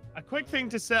 7878. A quick thing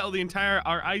to settle the entire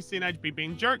are IC and IGP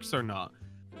being jerks or not.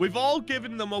 We've all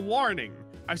given them a warning.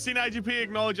 I've seen IGP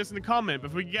acknowledge us in the comment,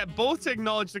 but if we can get both to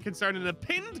acknowledge the concern in a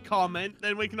pinned comment,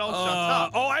 then we can all shut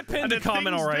up. Oh, I pinned a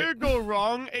comment, all right. If things do go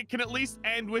wrong, it can at least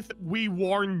end with, we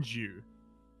warned you.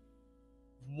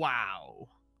 Wow.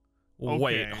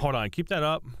 Wait, okay. Hold on. Keep that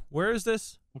up. Where is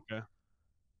this? Okay.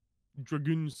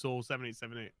 Dragoon Soul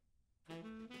 7878.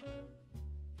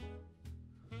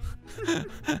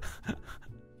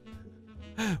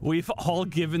 We've all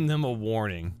given them a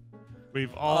warning.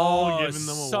 We've all given them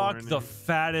a suck warning. the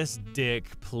fattest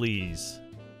dick, please,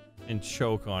 and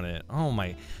choke on it. Oh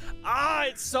my,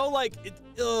 it's so like,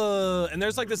 and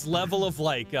there's like this level of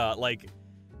like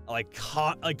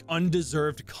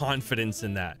undeserved confidence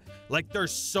in that. Like they're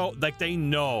so like they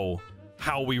know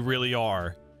how we really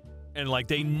are, and like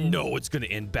they know it's gonna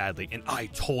end badly. And I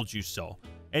told you so.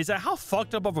 Is that how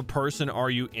fucked up of a person are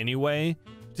you anyway?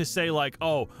 To say like,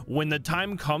 oh, when the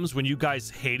time comes when you guys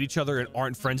hate each other and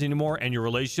aren't friends anymore and your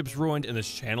relationship's ruined and this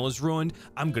channel is ruined,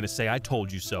 I'm gonna say I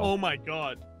told you so. Oh my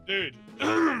god, dude.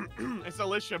 It's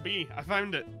Alicia B. I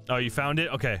found it. Oh, you found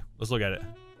it? Okay, let's look at it.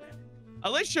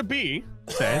 Alicia B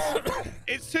says,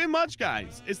 it's too much,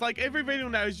 guys. It's like every video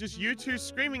now is just you two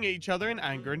screaming at each other in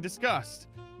anger and disgust.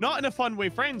 Not in a fun way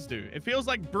friends do. It feels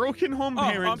like broken home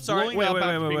parents blowing up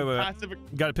after being passive.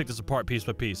 Gotta pick this apart piece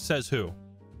by piece. Says who?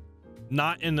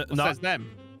 Not in the. Well, says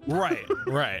them. Right,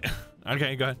 right.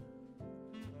 Okay, go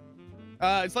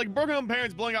ahead. It's like broken home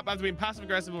parents blowing up after being passive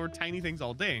aggressive over tiny things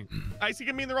all day. IC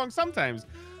can be in the wrong sometimes,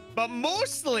 but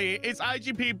mostly it's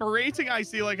IGP berating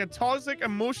IC like a toxic,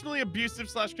 emotionally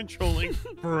abusive / controlling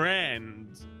friend.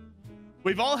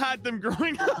 We've all had them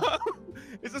growing up.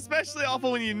 It's especially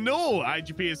awful when you know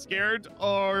IGP is scared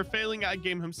or failing at a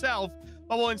game himself,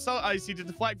 but will insult IC to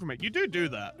deflect from it. You do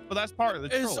that, but that's part of the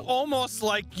troll. It's almost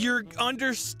like you're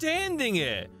understanding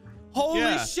it.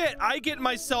 Holy shit, I get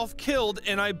myself killed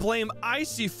and I blame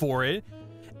IC for it.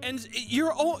 And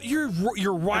you're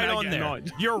right on there.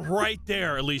 You're right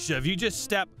there, Alicia. If you just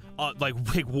step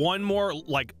take one more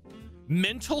like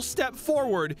mental step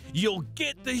forward, you'll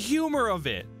get the humor of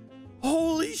it.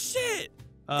 Holy shit.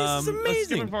 This is amazing.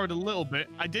 Skipping forward a little bit,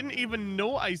 I didn't even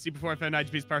know IC before I found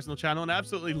IGP's personal channel and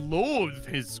absolutely loathe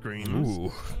his screams.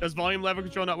 Ooh. Does volume level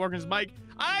control not work on his mic?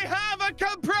 I have a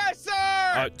compressor!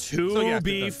 To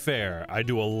be fair, I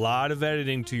do a lot of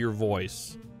editing to your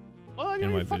voice. Well, you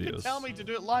know, fucking tell me to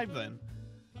do it live then.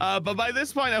 But by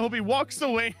this point, I hope he walks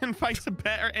away and finds a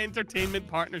better entertainment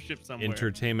partnership somewhere.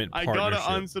 Entertainment partnership. I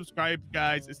gotta unsubscribe,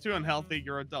 guys. It's too unhealthy.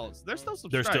 You're adults. They're still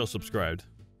subscribed. They're still subscribed.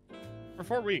 For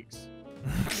 4 weeks.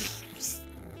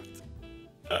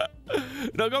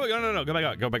 No,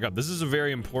 go back up. This is a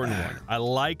very important one. I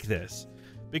like this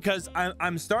because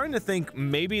I'm starting to think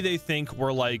maybe they think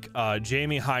we're like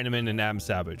Jamie Heineman and Adam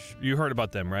Savage. You heard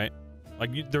about them, right?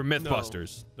 Like they're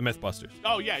Mythbusters. The Mythbusters.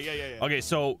 Oh yeah. Okay,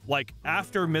 so like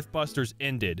after Mythbusters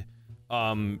ended,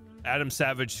 Adam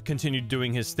Savage continued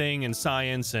doing his thing in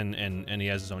science and he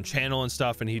has his own channel and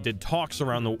stuff, and he did talks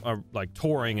around the like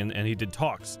touring and he did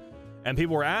talks. And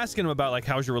people were asking him about like,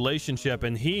 how's your relationship?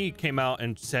 And he came out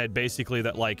and said basically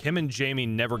that like him and Jamie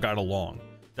never got along,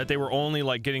 that they were only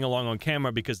like getting along on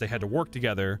camera because they had to work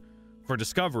together for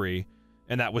Discovery.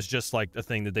 And that was just like the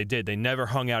thing that they did. They never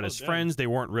hung out as friends. They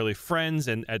weren't really friends.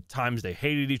 And at times they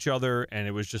hated each other. And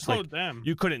it was just like,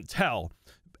 you couldn't tell.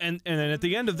 And then at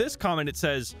the end of this comment, it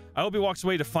says, I hope he walks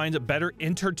away to find a better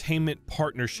entertainment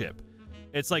partnership.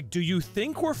 It's like, do you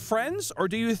think we're friends or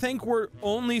do you think we're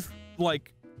only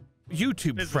like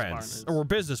YouTube business friends or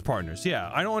business partners?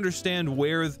 Yeah, I don't understand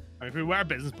where. If we were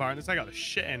business partners, I got a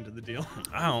shit end of the deal.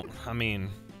 I mean,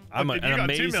 I'm an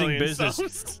amazing business.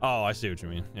 Subs. Oh, I see what you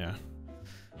mean. Yeah,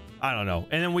 I don't know.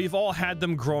 And then we've all had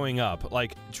them growing up,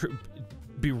 like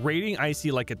berating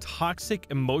IC like a toxic,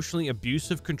 emotionally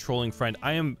abusive, controlling friend.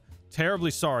 I am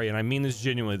terribly sorry, and I mean this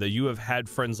genuinely, that you have had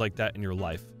friends like that in your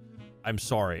life. I'm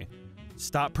sorry.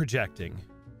 Stop projecting.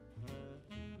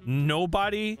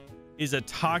 Nobody is a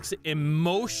toxic,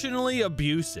 emotionally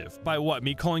abusive by what?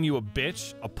 Me calling you a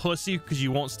bitch, a pussy because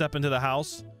you won't step into the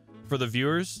house for the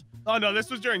viewers? Oh no,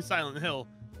 this was during Silent Hill.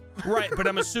 Right, but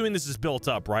I'm assuming this is built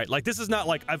up, right? Like this is not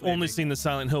like I've only seen the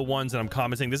Silent Hill ones and I'm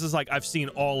commenting. This is like I've seen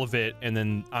all of it and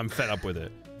then I'm fed up with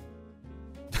it.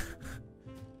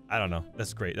 I don't know.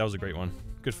 That's great. That was a great one.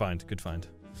 Good find. Good find.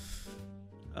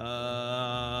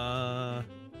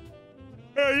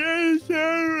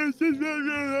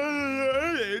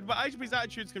 But IGP's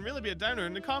attitudes can really be a downer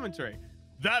in the commentary.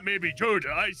 That may be true to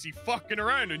IC fucking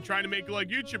around and trying to make like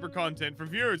YouTuber content for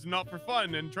viewers and not for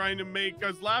fun and trying to make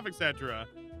us laugh, etc.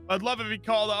 I'd love if he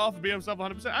called it off and be himself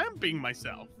 100%. I am being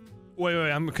myself. Wait,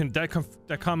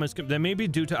 that comments that may be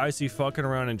due to Icy fucking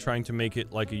around and trying to make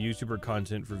it like a YouTuber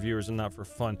content for viewers and not for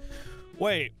fun.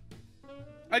 Wait.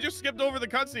 I just skipped over the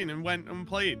cutscene and went and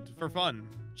played for fun,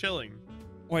 chilling.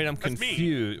 Wait, I'm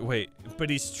confused. Wait, but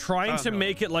he's trying to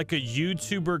make it like a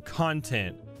YouTuber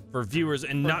content for viewers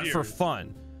and not for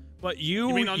fun. But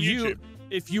you mean on YouTube?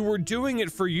 If you were doing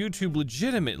it for YouTube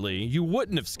legitimately, you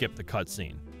wouldn't have skipped the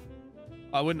cutscene.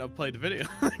 I wouldn't have played the video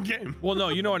game. Well, no,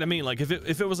 you know what I mean. Like if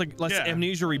it was like let's say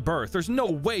Amnesia Rebirth, there's no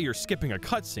way you're skipping a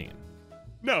cutscene.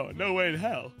 No way in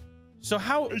hell. So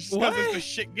how? It's a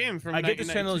shit game from. I get this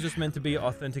channel is just meant to be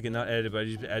authentic and not edited, but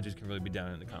edges can really be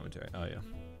down in the commentary. Oh yeah.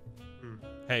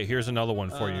 Hey, here's another one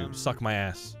for you. Suck my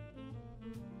ass.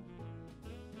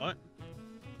 What?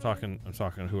 I'm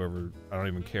talking to whoever. I don't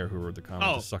even care who wrote the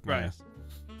comment. Just suck my ass.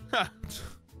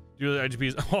 Do the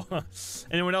IGPs.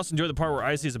 Anyone else enjoy the part where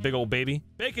Icy is a big old baby?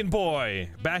 Bacon boy,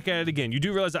 back at it again. You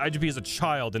do realize that IGP is a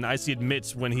child, and Icy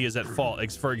admits when he is at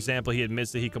fault. For example, he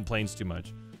admits that he complains too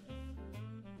much.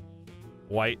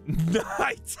 White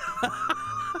Knight.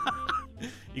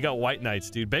 You got White Knights,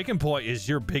 dude. Bacon boy is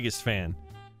your biggest fan.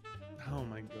 Oh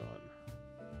my god.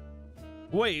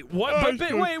 Wait, what?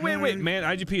 Wait, man.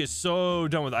 IGP is so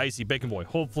done with Icy. Bacon boy.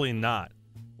 Hopefully not.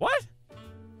 What?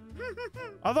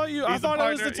 I thought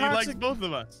I was the toxic. He likes both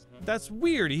of us. That's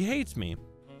weird. He hates me.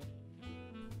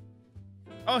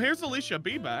 Oh, here's Alicia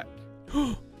B back.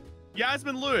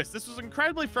 Yasmin Lewis. This was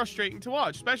incredibly frustrating to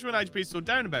watch, especially when IGP is so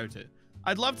down about it.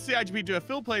 I'd love to see IGP do a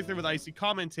full playthrough with Icy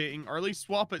commentating, or at least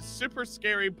swap its super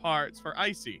scary parts for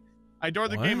Icy. I adore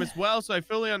the game as well, so I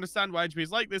fully understand why IGP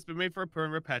is like this, but made for a poor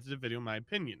and repetitive video in my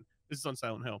opinion. This is on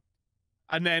Silent Hill.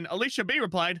 And then Alicia B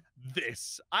replied,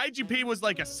 this. IGP was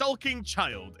like a sulking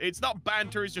child. It's not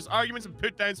banter, it's just arguments and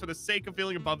put downs for the sake of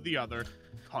feeling above the other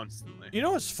constantly. You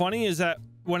know what's funny is that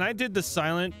when I did the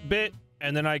silent bit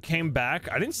and then I came back,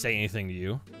 I didn't say anything to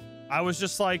you. I was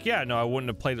just like, yeah, no, I wouldn't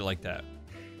have played it like that.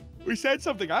 We said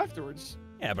something afterwards.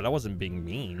 Yeah, but I wasn't being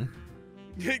mean.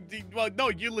 Well, no,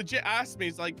 you legit asked me.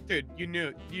 It's like, dude, you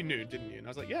knew, didn't you? And I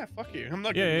was like, yeah, fuck you. I'm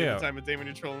not gonna do the time of day when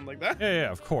you're trolling like that.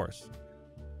 Yeah, of course.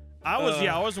 I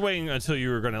was waiting until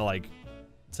you were gonna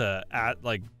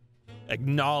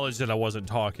acknowledge that I wasn't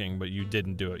talking, but you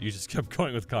didn't do it. You just kept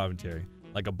going with commentary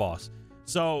like a boss.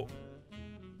 So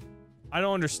I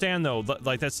don't understand though.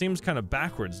 Like that seems kind of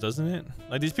backwards, doesn't it?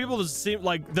 Like these people just seem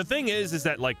like the thing is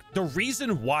that like the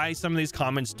reason why some of these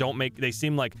comments they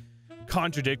seem like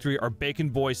contradictory or Bacon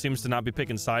Boy seems to not be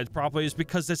picking sides properly is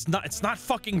because it's not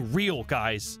fucking real,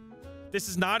 guys. This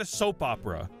is not a soap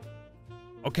opera.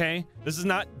 Okay? This is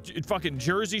not fucking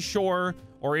Jersey Shore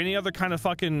or any other kind of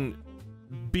fucking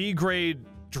B-grade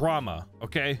drama,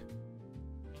 okay?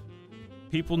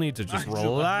 People need to just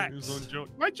relax.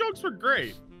 My jokes were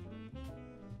great.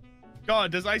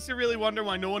 God, does Icy really wonder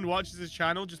why no one watches his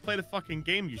channel? Just play the fucking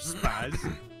game, you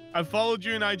spaz. I've followed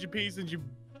you in IGP since you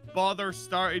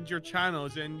started your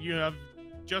channels, and you have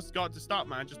just got to stop,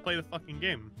 man. Just play the fucking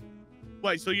game.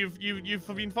 Wait, so you've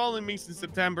been following me since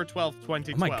September 12th,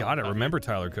 2012. Oh my god, I remember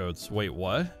Tyler Coates. Wait,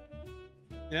 what?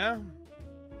 Yeah.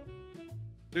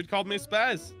 Dude called me a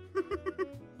spaz.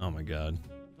 Oh my god.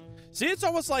 See, it's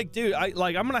almost like, dude, what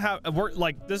we're gonna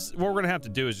have to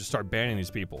do is just start banning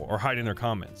these people or hiding their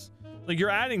comments. Like, you're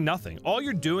adding nothing. All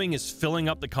you're doing is filling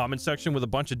up the comment section with a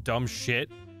bunch of dumb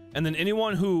shit, and then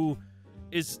anyone who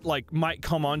is like might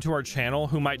come onto our channel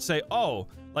who might say, oh,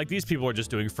 like these people are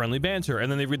just doing friendly banter, and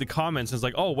then they read the comments and it's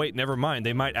like, oh wait, never mind,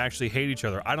 they might actually hate each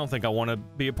other. I don't think I want to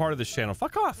be a part of this channel.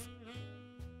 Fuck off.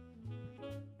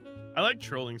 I like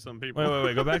trolling some people.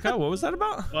 Wait, go back up. What was that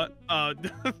about? What?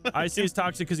 Icy is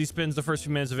toxic because he spends the first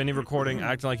few minutes of any recording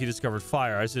acting like he discovered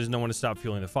fire. Icy doesn't know when to stop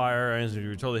fueling the fire. And you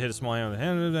were told to hit a small hand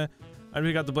on the hand.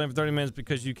 I got the blame for 30 minutes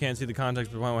because you can't see the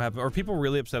context behind what happened. Are people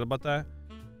really upset about that?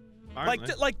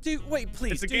 Like, dude, wait,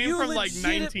 please. It's a game from like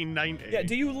 1990. Yeah,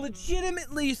 do you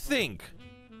legitimately think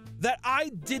that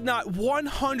I did not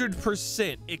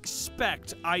 100%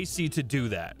 expect Icy to do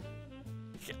that?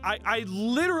 I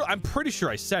literally, I'm pretty sure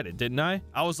I said it, didn't I?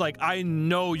 I was like, I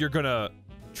know you're gonna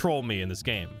troll me in this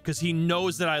game because he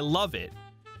knows that I love it.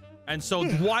 And so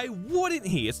why wouldn't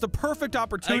he? It's the perfect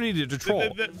opportunity to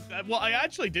troll. Well, I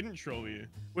actually didn't troll you,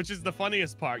 which is the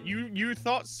funniest part. You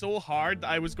thought so hard that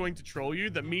I was going to troll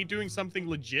you that me doing something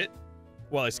legit.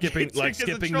 Well, skipping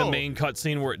the main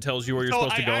cutscene where it tells you where you're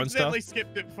supposed to go and stuff. I accidentally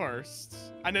skipped it first,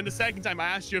 and then the second time I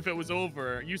asked you if it was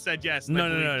over, you said yes.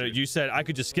 No. You said I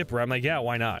could just skip her. I'm like, yeah,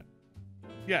 why not?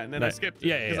 Yeah, and then I skipped it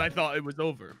because I thought it was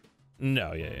over.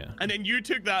 No, yeah. And then you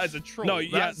took that as a troll. No, yeah,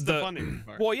 that's the funny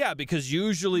part. Well, yeah, because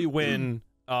usually when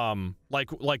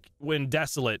like when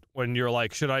Desolate, when you're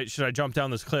like, should I jump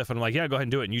down this cliff? And I'm like, yeah, go ahead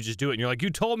and do it. And you just do it. And you're like, you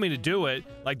told me to do it.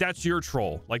 Like, that's your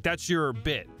troll. Like, that's your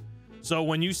bit. So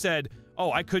when you said,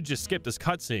 oh, I could just skip this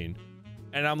cutscene,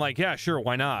 and I'm like, yeah, sure,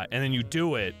 why not? And then you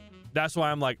do it. That's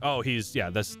why I'm like, oh,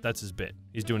 that's his bit.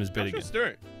 He's doing his bit again.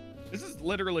 Stuart, this is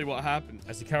literally what happened.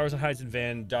 IcyCaress and hides in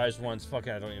van, dies once. Fuck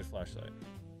it, I don't need a flashlight.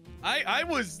 I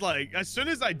was like, as soon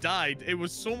as I died, it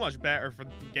was so much better for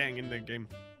getting in the game.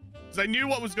 Because I knew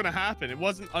what was going to happen. It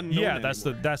wasn't unknown. Yeah, that's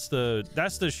the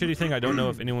shitty thing I don't know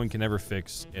if anyone can ever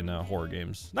fix in horror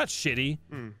games. Not shitty,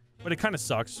 but it kind of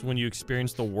sucks when you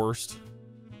experience the worst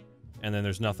and then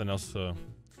there's nothing else to...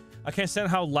 I can't stand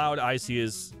how loud Icy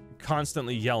is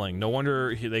constantly yelling. No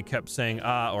wonder they kept saying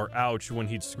ah or ouch when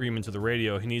he'd scream into the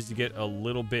radio. He needs to get a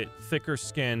little bit thicker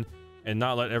skin and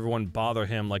not let everyone bother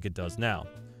him like it does now.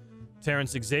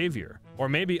 Terrence Xavier. Or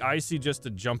maybe Icy just a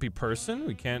jumpy person.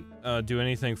 We can't do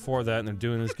anything for that, and they're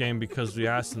doing this game because we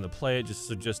asked them to play it,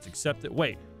 so just accept it.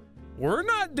 Wait, we're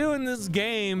not doing this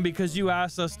game because you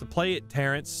asked us to play it,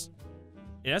 Terrence.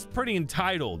 Yeah, that's pretty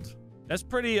entitled. That's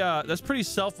pretty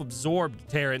self-absorbed,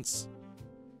 Terrence.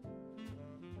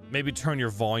 Maybe turn your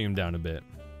volume down a bit.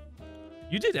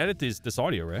 You did edit this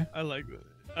audio, right? I like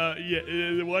that. Yeah,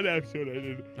 the one episode I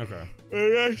did. Okay.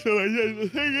 The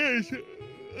thing is,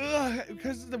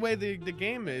 because of the way the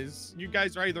game is, you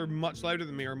guys are either much louder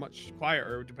than me or much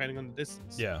quieter, depending on the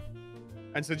distance. Yeah.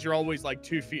 And since you're always like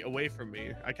 2 feet away from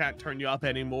me, I can't turn you up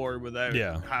anymore without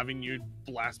having you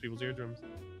blast people's eardrums.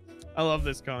 I love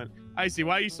this comment. Icy,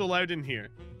 why are you so loud in here?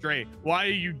 Dre, why are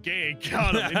you gay?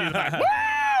 Got him in the back.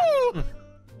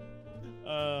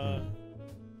 Woo!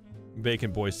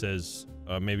 Bacon Boy says,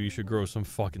 maybe you should grow some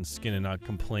fucking skin and not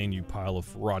complain, you pile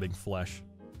of rotting flesh.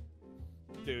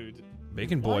 Dude.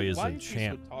 Bacon Boy is a you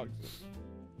champ. So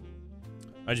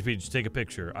IGP, just take a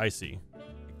picture. Icy.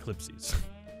 Eclipses.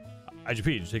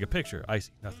 IGP, just take a picture.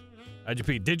 Icy. Nothing.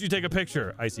 IGP, did you take a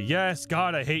picture? Icy. Yes.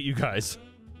 God, I hate you guys.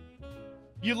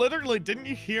 You literally, didn't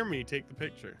you hear me take the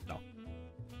picture? No.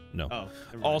 No. Oh,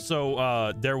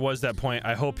 also, there was that point.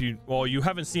 I hope you, well, you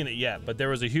haven't seen it yet, but there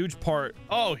was a huge part.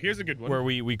 Oh, here's a good one. Where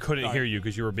we couldn't hear you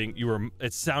because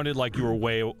it sounded like you were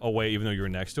way away even though you were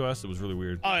next to us. It was really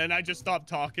weird. Oh, and I just stopped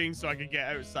talking so I could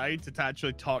get outside to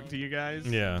actually talk to you guys.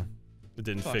 Yeah. It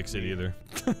didn't fix it either.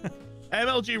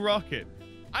 MLG Rocket.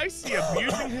 I see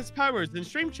abusing his powers in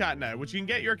stream chat now, which you can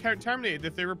get your account terminated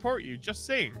if they report you. Just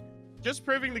saying. Just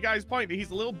proving the guy's point that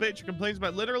he's a little bitch who complains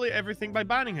about literally everything by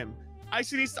banning him.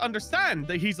 Icy needs to understand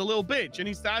that he's a little bitch and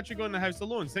he's to actually go in the house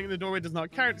alone. Sitting in the doorway does not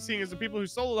count, seeing as the people who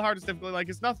solo the hardest difficulty like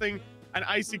it's nothing, and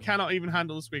Icy cannot even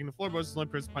handle the squeaking the floorboards. It's only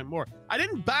proves the point more. I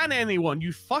didn't ban anyone,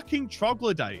 you fucking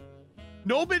troglodyte.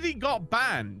 Nobody got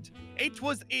banned. It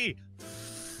was a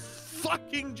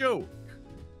fucking joke.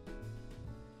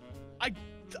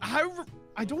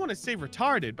 I don't want to say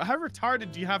retarded, but how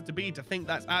retarded do you have to be to think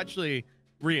that's actually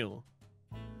real?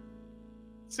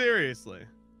 Seriously.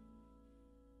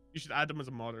 You should add them as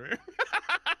a moderator.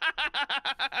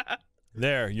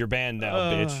 There, you're banned now,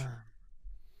 bitch.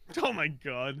 Oh my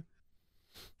god.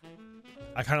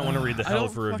 I kind of want to read the hell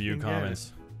for review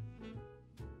comments.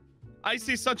 I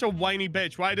see such a whiny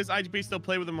bitch. Why does IGP still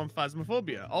play with him on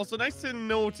Phasmophobia? Also, nice to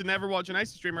know to never watch an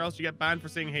Icy stream or else you get banned for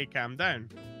saying, hey, calm down.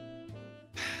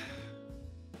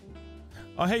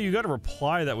 Oh, hey, you got a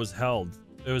reply that was held.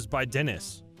 It was by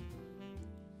Dennis.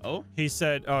 Oh? He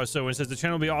said, oh, so it says the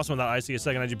channel will be awesome without Icy, a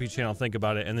second IGP channel, think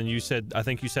about it. And then you said, I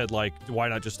think you said, like, why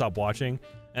not just stop watching?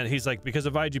 And he's like, because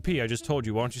of IGP, I just told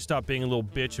you, why don't you stop being a little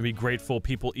bitch and be grateful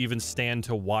people even stand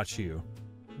to watch you?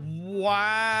 Wow.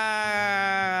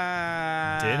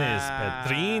 Dennis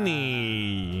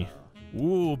Petrini.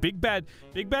 Ooh, big bad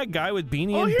guy with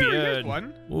beanie and beard. Here's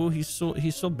one. Ooh, he's so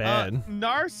bad.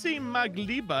 Narcy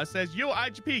Magliba says, yo,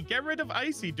 IGP, get rid of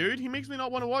Icy, dude. He makes me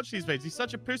not want to watch these vids. He's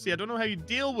such a pussy. I don't know how you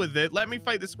deal with it. Let me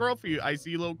fight the squirrel for you,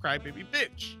 Icy, you little crybaby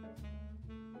bitch.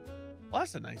 Well,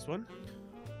 that's a nice one.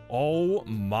 Oh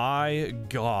my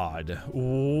god.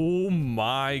 Oh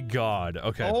my god.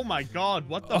 Okay. Oh my god.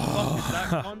 What the fuck is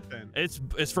that content? It's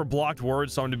for blocked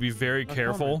words, so I'm to be very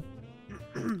careful.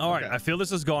 All right, I feel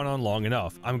this has gone on long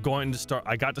enough. I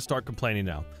got to start complaining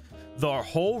now. The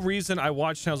whole reason I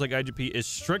watch channels like IGP is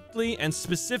strictly and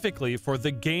specifically for the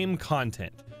game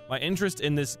content. My interest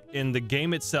in the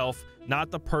game itself, not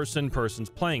the person's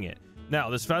playing it. Now,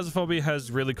 this Phasmophobia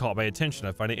has really caught my attention.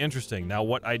 I find it interesting. Now,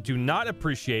 what I do not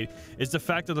appreciate is the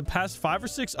fact that the past 5 or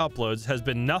 6 uploads has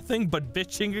been nothing but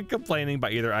bitching and complaining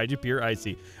by either IGP or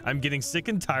Icy. I'm getting sick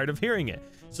and tired of hearing it.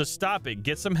 So stop it.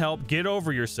 Get some help. Get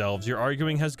over yourselves. Your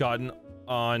arguing has gotten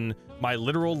on my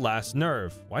literal last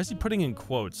nerve. Why is he putting in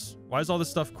quotes? Why is all this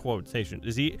stuff quotation?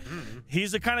 Is he?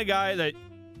 He's the kind of guy that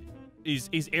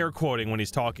he's air quoting when he's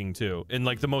talking to in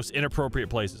like the most inappropriate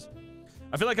places.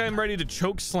 I feel like I am ready to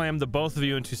choke slam the both of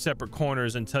you into separate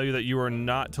corners and tell you that you are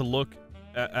not to look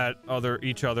at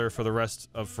each other for the rest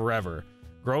of forever.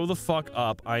 Grow the fuck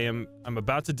up. I'm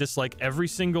about to dislike every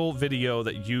single video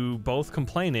that you both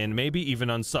complain in, maybe even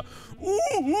unsub.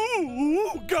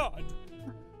 Ooh, God.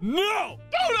 No!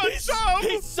 Don't unsub!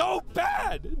 He's so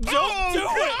bad! Don't do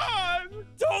it!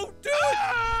 Don't do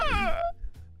it!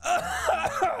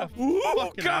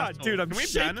 Oh, God, asshole. dude, I'm Can we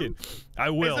ban shaking. him?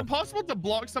 I will. Is it possible to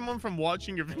block someone from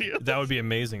watching your video? That would be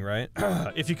amazing, right?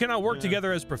 If you cannot work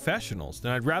together as professionals,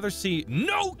 then I'd rather see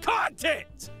no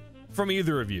content from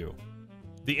either of you.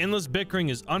 The endless bickering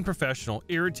is unprofessional,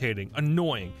 irritating,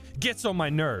 annoying, gets on my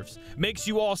nerves, makes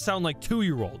you all sound like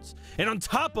 2-year-olds. And on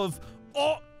top of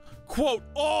all, quote,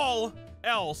 all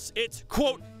else, it,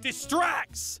 quote,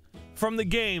 distracts from the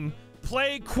game,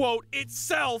 play, quote,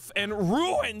 itself, and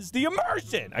ruins the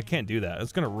immersion. I can't do that.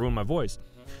 It's going to ruin my voice.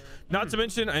 Not to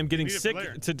mention, I'm getting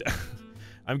sick to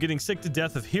I'm getting sick to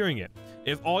death of hearing it.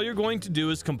 If all you're going to do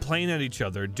is complain at each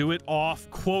other, do it off,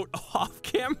 quote, off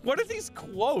cam. What are these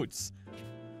quotes?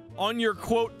 On your,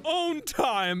 quote, own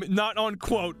time, not on,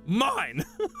 quote, mine.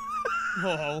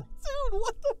 Whoa. Dude,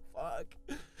 what the fuck?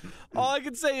 All I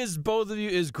can say is both of you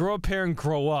is grow a pair and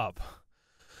grow up.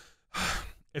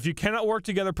 If you cannot work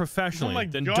together professionally,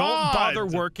 then don't bother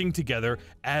working together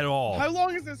at all. How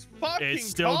long is this fucking It's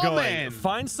still going.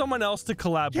 Find someone else to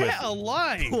collab with. Get a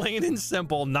life. Plain and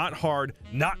simple, not hard,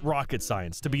 not rocket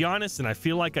science. To be honest, and I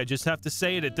feel like I just have to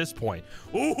say it at this point.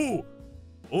 Ooh,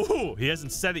 he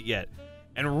hasn't said it yet.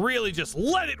 And really just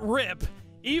let it rip,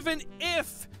 even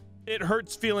if it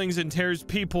hurts feelings and tears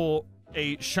people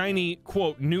a shiny,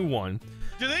 quote, new one.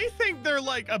 Do they think they're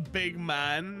like a big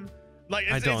man? Like,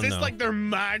 is this know. like their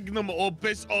magnum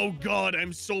opus? Oh God,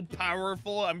 I'm so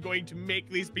powerful. I'm going to make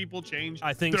these people change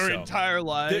I think their so. entire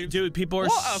lives. Dude, people are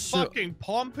what a so... fucking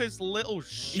pompous little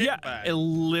shitbag. Yeah,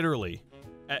 literally.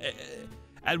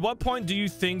 At what point do you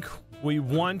think we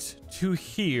want to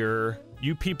hear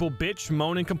you people bitch,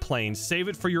 moan, and complain? Save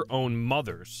it for your own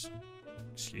mothers.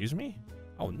 Excuse me?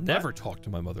 I'll never talk to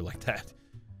my mother like that.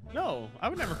 No, I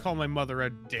would never call my mother a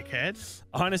dickhead.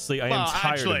 Honestly, I am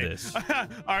tired of this.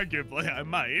 Arguably, I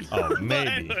might. Oh,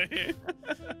 maybe. Anyway.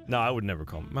 No, I would never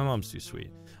call. My mom's too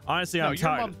sweet. Honestly, I'm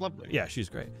tired. Your mom's lovely. Yeah, she's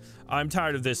great. I'm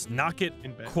tired of this. Knock it,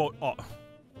 quote, off.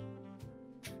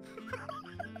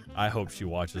 I hope she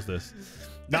watches this.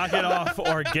 Knock it off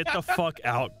or get the fuck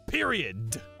out,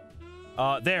 period.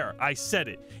 There, I said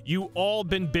it. You all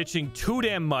been bitching too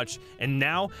damn much, and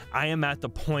now I am at the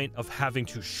point of having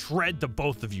to shred the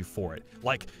both of you for it.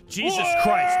 Like, Jesus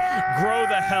Christ, grow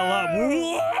the hell up.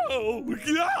 Whoa,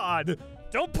 God.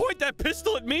 Don't point that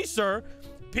pistol at me, sir.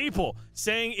 People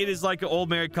saying it is like an old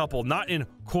married couple, not in,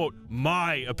 quote,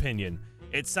 my opinion.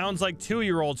 It sounds like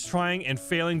 2-year-olds trying and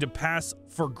failing to pass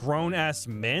for grown-ass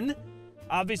men.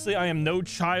 Obviously, I am no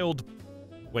child...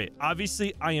 Wait,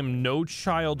 obviously, I am no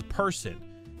child person.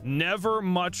 Never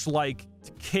much like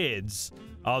kids,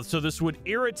 so this would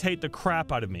irritate the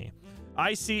crap out of me.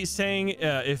 I see saying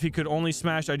if he could only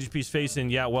smash IGP's face in,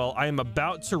 yeah, well, I am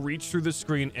about to reach through the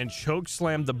screen and choke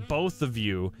slam the both of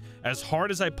you as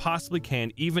hard as I possibly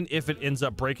can, even if it ends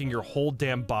up breaking your whole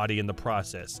damn body in the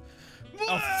process.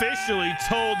 Officially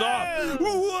told off.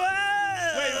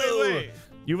 Wait.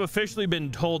 You've officially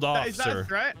been told off, is that sir. a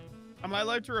threat? Am I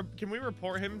allowed to? Can we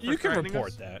report him? For You can report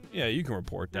us? that. Yeah, you can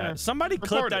report that. Yeah. Somebody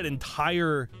clip that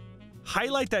entire,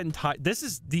 highlight that entire. This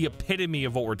is the epitome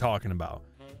of what we're talking about.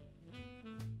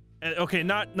 Okay,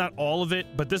 not all of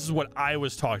it, but this is what I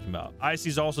was talking about.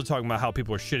 Icy's also talking about how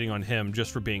people are shitting on him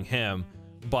just for being him,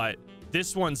 but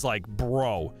this one's like,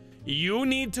 bro, you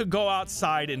need to go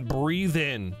outside and breathe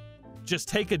in. Just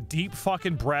take a deep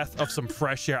fucking breath of some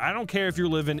fresh air. I don't care if you're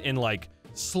living in like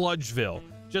Sludgeville.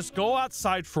 Just go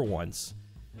outside for once.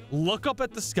 Look up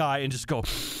at the sky and just go.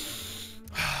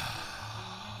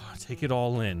 Take it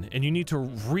all in. And you need to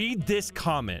read this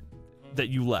comment that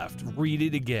you left. Read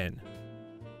it again.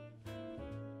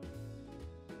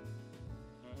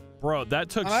 Bro, that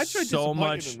took so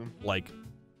much like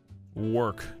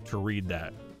work to read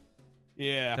that.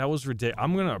 Yeah. That was ridiculous.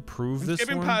 I'm going to approve this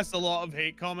Skipping one. past a lot of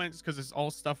hate comments because it's all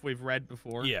stuff we've read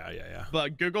before. Yeah.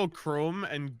 But Google Chrome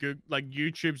and like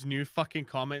YouTube's new fucking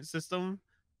comment system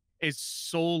is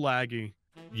so laggy.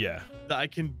 Yeah. That I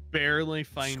can barely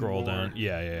find Scroll more. down.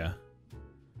 Yeah.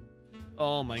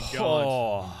 Oh my god.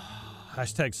 Oh.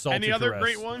 Hashtag salty Any other caress.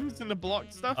 great ones in the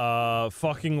blocked stuff?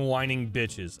 Fucking whining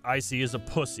bitches. Icy is a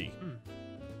pussy.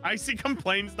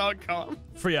 IcyComplaints.com.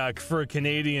 For a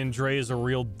Canadian, Dre is a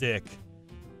real dick.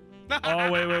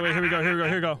 Oh, wait. Here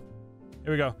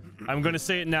we go. I'm going to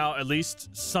say it now. At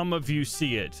least some of you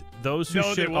see it. Those who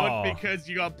no, shit... they won't because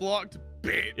you got blocked,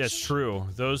 bitch. Yes, true.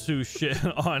 Those who shit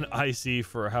on Icy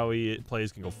for how he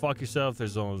plays can go fuck yourself.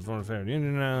 There's only one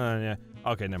family.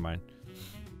 Okay, never mind.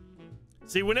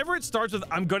 See, whenever it starts with,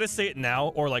 I'm going to say it now,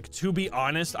 or like, to be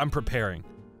honest, I'm preparing.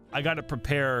 I got to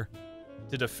prepare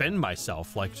to defend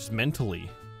myself, like, just mentally.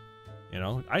 You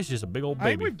know, Icy's just a big old baby.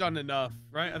 I think we've done enough,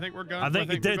 right? I think we're good. I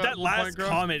think that last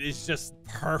comment is just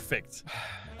perfect.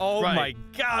 Oh my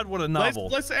God, what a novel.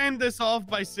 Let's end this off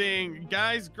by saying,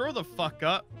 guys, grow the fuck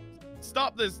up.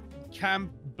 Stop this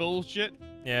camp bullshit.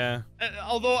 Yeah.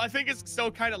 Although I think it's still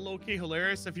kind of low-key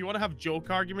hilarious. If you want to have joke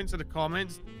arguments in the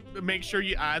comments, make sure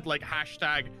you add like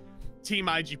hashtag Team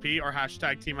IGP or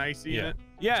hashtag Team IC in it.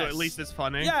 Yes. So at least it's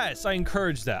funny. Yes, I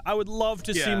encourage that. I would love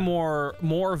to see more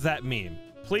of that meme.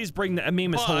 Please bring the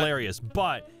meme is hilarious,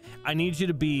 but I need you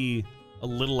to be a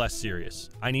little less serious.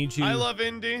 I need you. I love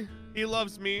Indy. He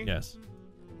loves me. Yes.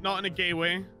 Not in a gay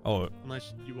way. Oh.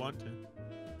 Unless you want to.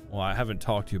 Well, I haven't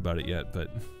talked to you about it yet,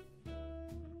 but.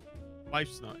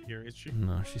 Wife's not here, is she?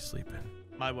 No, she's sleeping.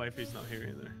 My wife is not here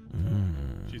either.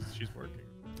 She's working.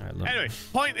 Anyway,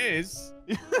 point is,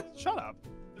 shut up.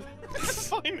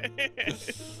 Point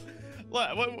is,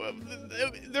 look,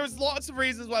 there's lots of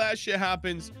reasons why that shit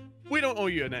happens. We don't owe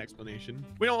you an explanation.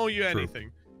 We don't owe you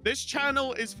anything. This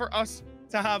channel is for us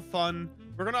to have fun.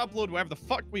 We're gonna upload whatever the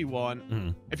fuck we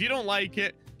want. If you don't like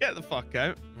it, get the fuck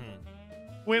out.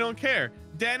 We don't care.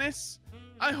 Dennis,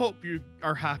 I hope you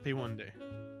are happy one day.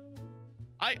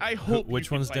 I hope.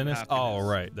 Which one's Dennis? Happiness. Oh,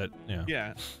 right. That.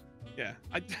 Yeah. Yeah.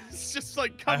 It's just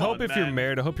like, come on, I hope if man. you're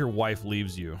married, I hope your wife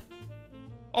leaves you.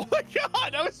 Oh my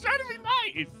God! I was trying to be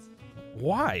nice.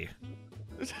 Why?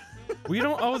 We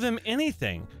don't owe them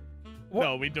anything. What?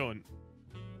 No, we don't.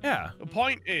 Yeah. The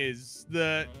point is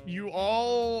that you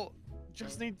all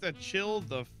just need to chill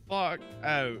the fuck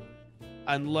out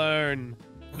and learn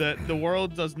that the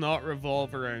world does not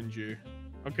revolve around you.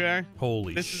 Okay?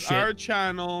 Holy shit. This is our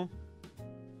channel.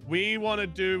 We want to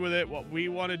do with it what we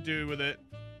want to do with it.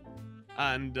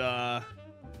 And yeah,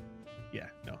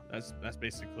 no, that's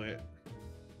basically it.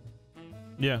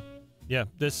 Yeah. Yeah,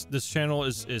 this channel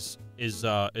is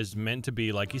meant to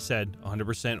be, like you said,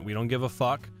 100%. We don't give a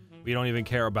fuck. We don't even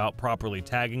care about properly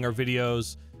tagging our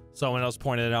videos. Someone else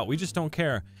pointed it out. We just don't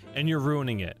care, and you're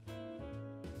ruining it.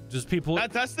 Just people.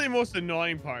 That's the most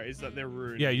annoying part, is that they're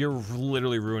ruining. Yeah, you're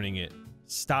literally ruining it.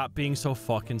 Stop being so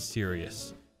fucking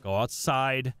serious. Go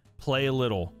outside, play a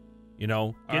little. You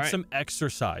know, get some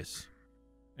exercise,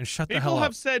 and shut the hell up. People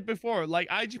have said before, like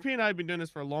IGP and I have been doing this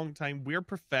for a long time. We're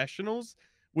professionals.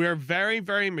 We're very,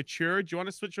 very mature. Do you want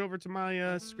to switch over to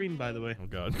my screen, by the way? Oh,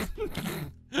 God.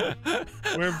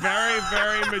 We're very,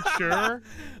 very mature.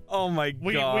 Oh, my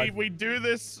God. We do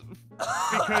this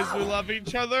because we love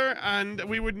each other, and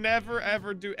we would never,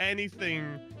 ever do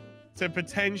anything to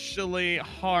potentially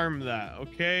harm that,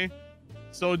 okay?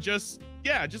 So just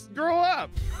grow up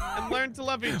and learn to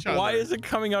love each other. Why is it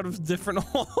coming out of different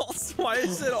holes? Why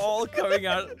is it all coming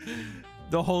out?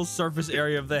 The whole surface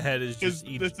area of the head is just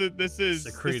this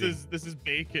is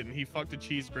bacon. He fucked a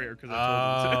cheese grater because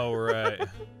I told him to. Oh,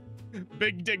 right.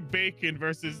 Big dick bacon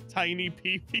versus tiny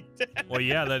pee-pee Dennis. Well,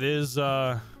 yeah, that is.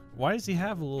 Why does he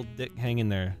have a little dick hanging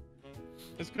there?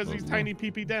 It's because he's tiny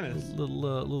pee-pee Dennis.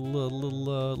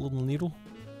 Little needle.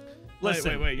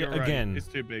 Listen, wait, you're again. Right. It's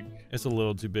too big. It's a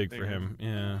little too big for him.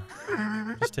 Yeah.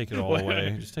 Just take it all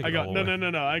away. Just take it all away.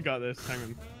 No. I got this. Hang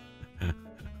on.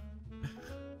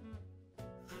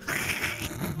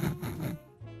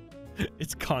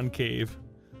 It's concave.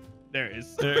 There it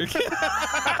is.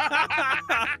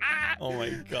 Oh my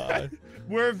God.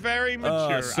 We're very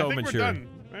mature. So I think mature. we're done,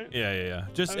 right? Yeah.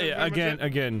 Just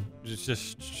again,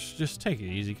 just take it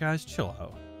easy, guys. Chill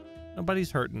out.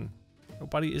 Nobody's hurting.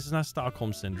 It's not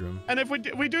Stockholm syndrome. And if we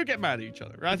do get mad at each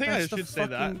other, I think I should say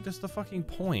that. That's the fucking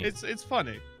point. It's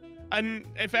funny. And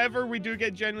if ever we do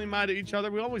get genuinely mad at each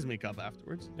other, we always make up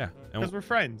afterwards. Yeah. Because we're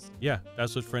friends. Yeah,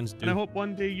 that's what friends do. And I hope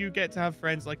one day you get to have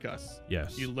friends like us.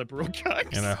 Yes. You liberal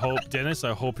cucks. And I hope, Dennis,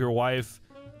 I hope your wife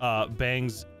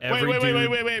bangs every dude.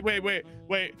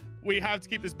 Wait. We have to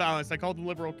keep this balanced. I called them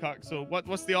liberal cucks. So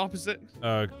what's the opposite?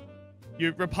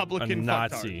 You Republican a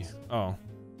Nazi. fucktards.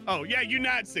 Oh, yeah, you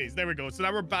Nazis. There we go. So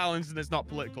now we're balanced and it's not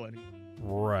political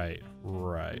anymore. Right.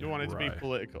 You don't want it to be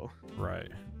political.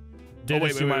 Right.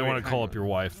 Dennis, you might want to call up your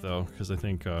wife, though, because I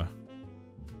think, hang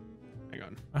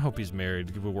on. I hope he's married.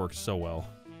 It would work so well.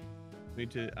 We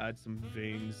need to add some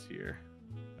veins here.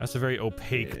 That's a very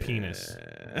opaque penis.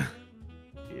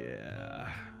 Yeah.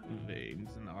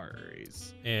 Veins and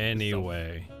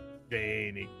Anyway.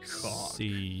 Veiny cock.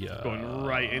 See ya. Going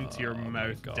right into your Oh my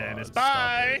mouth, God, Dennis. stop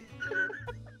Bye. it.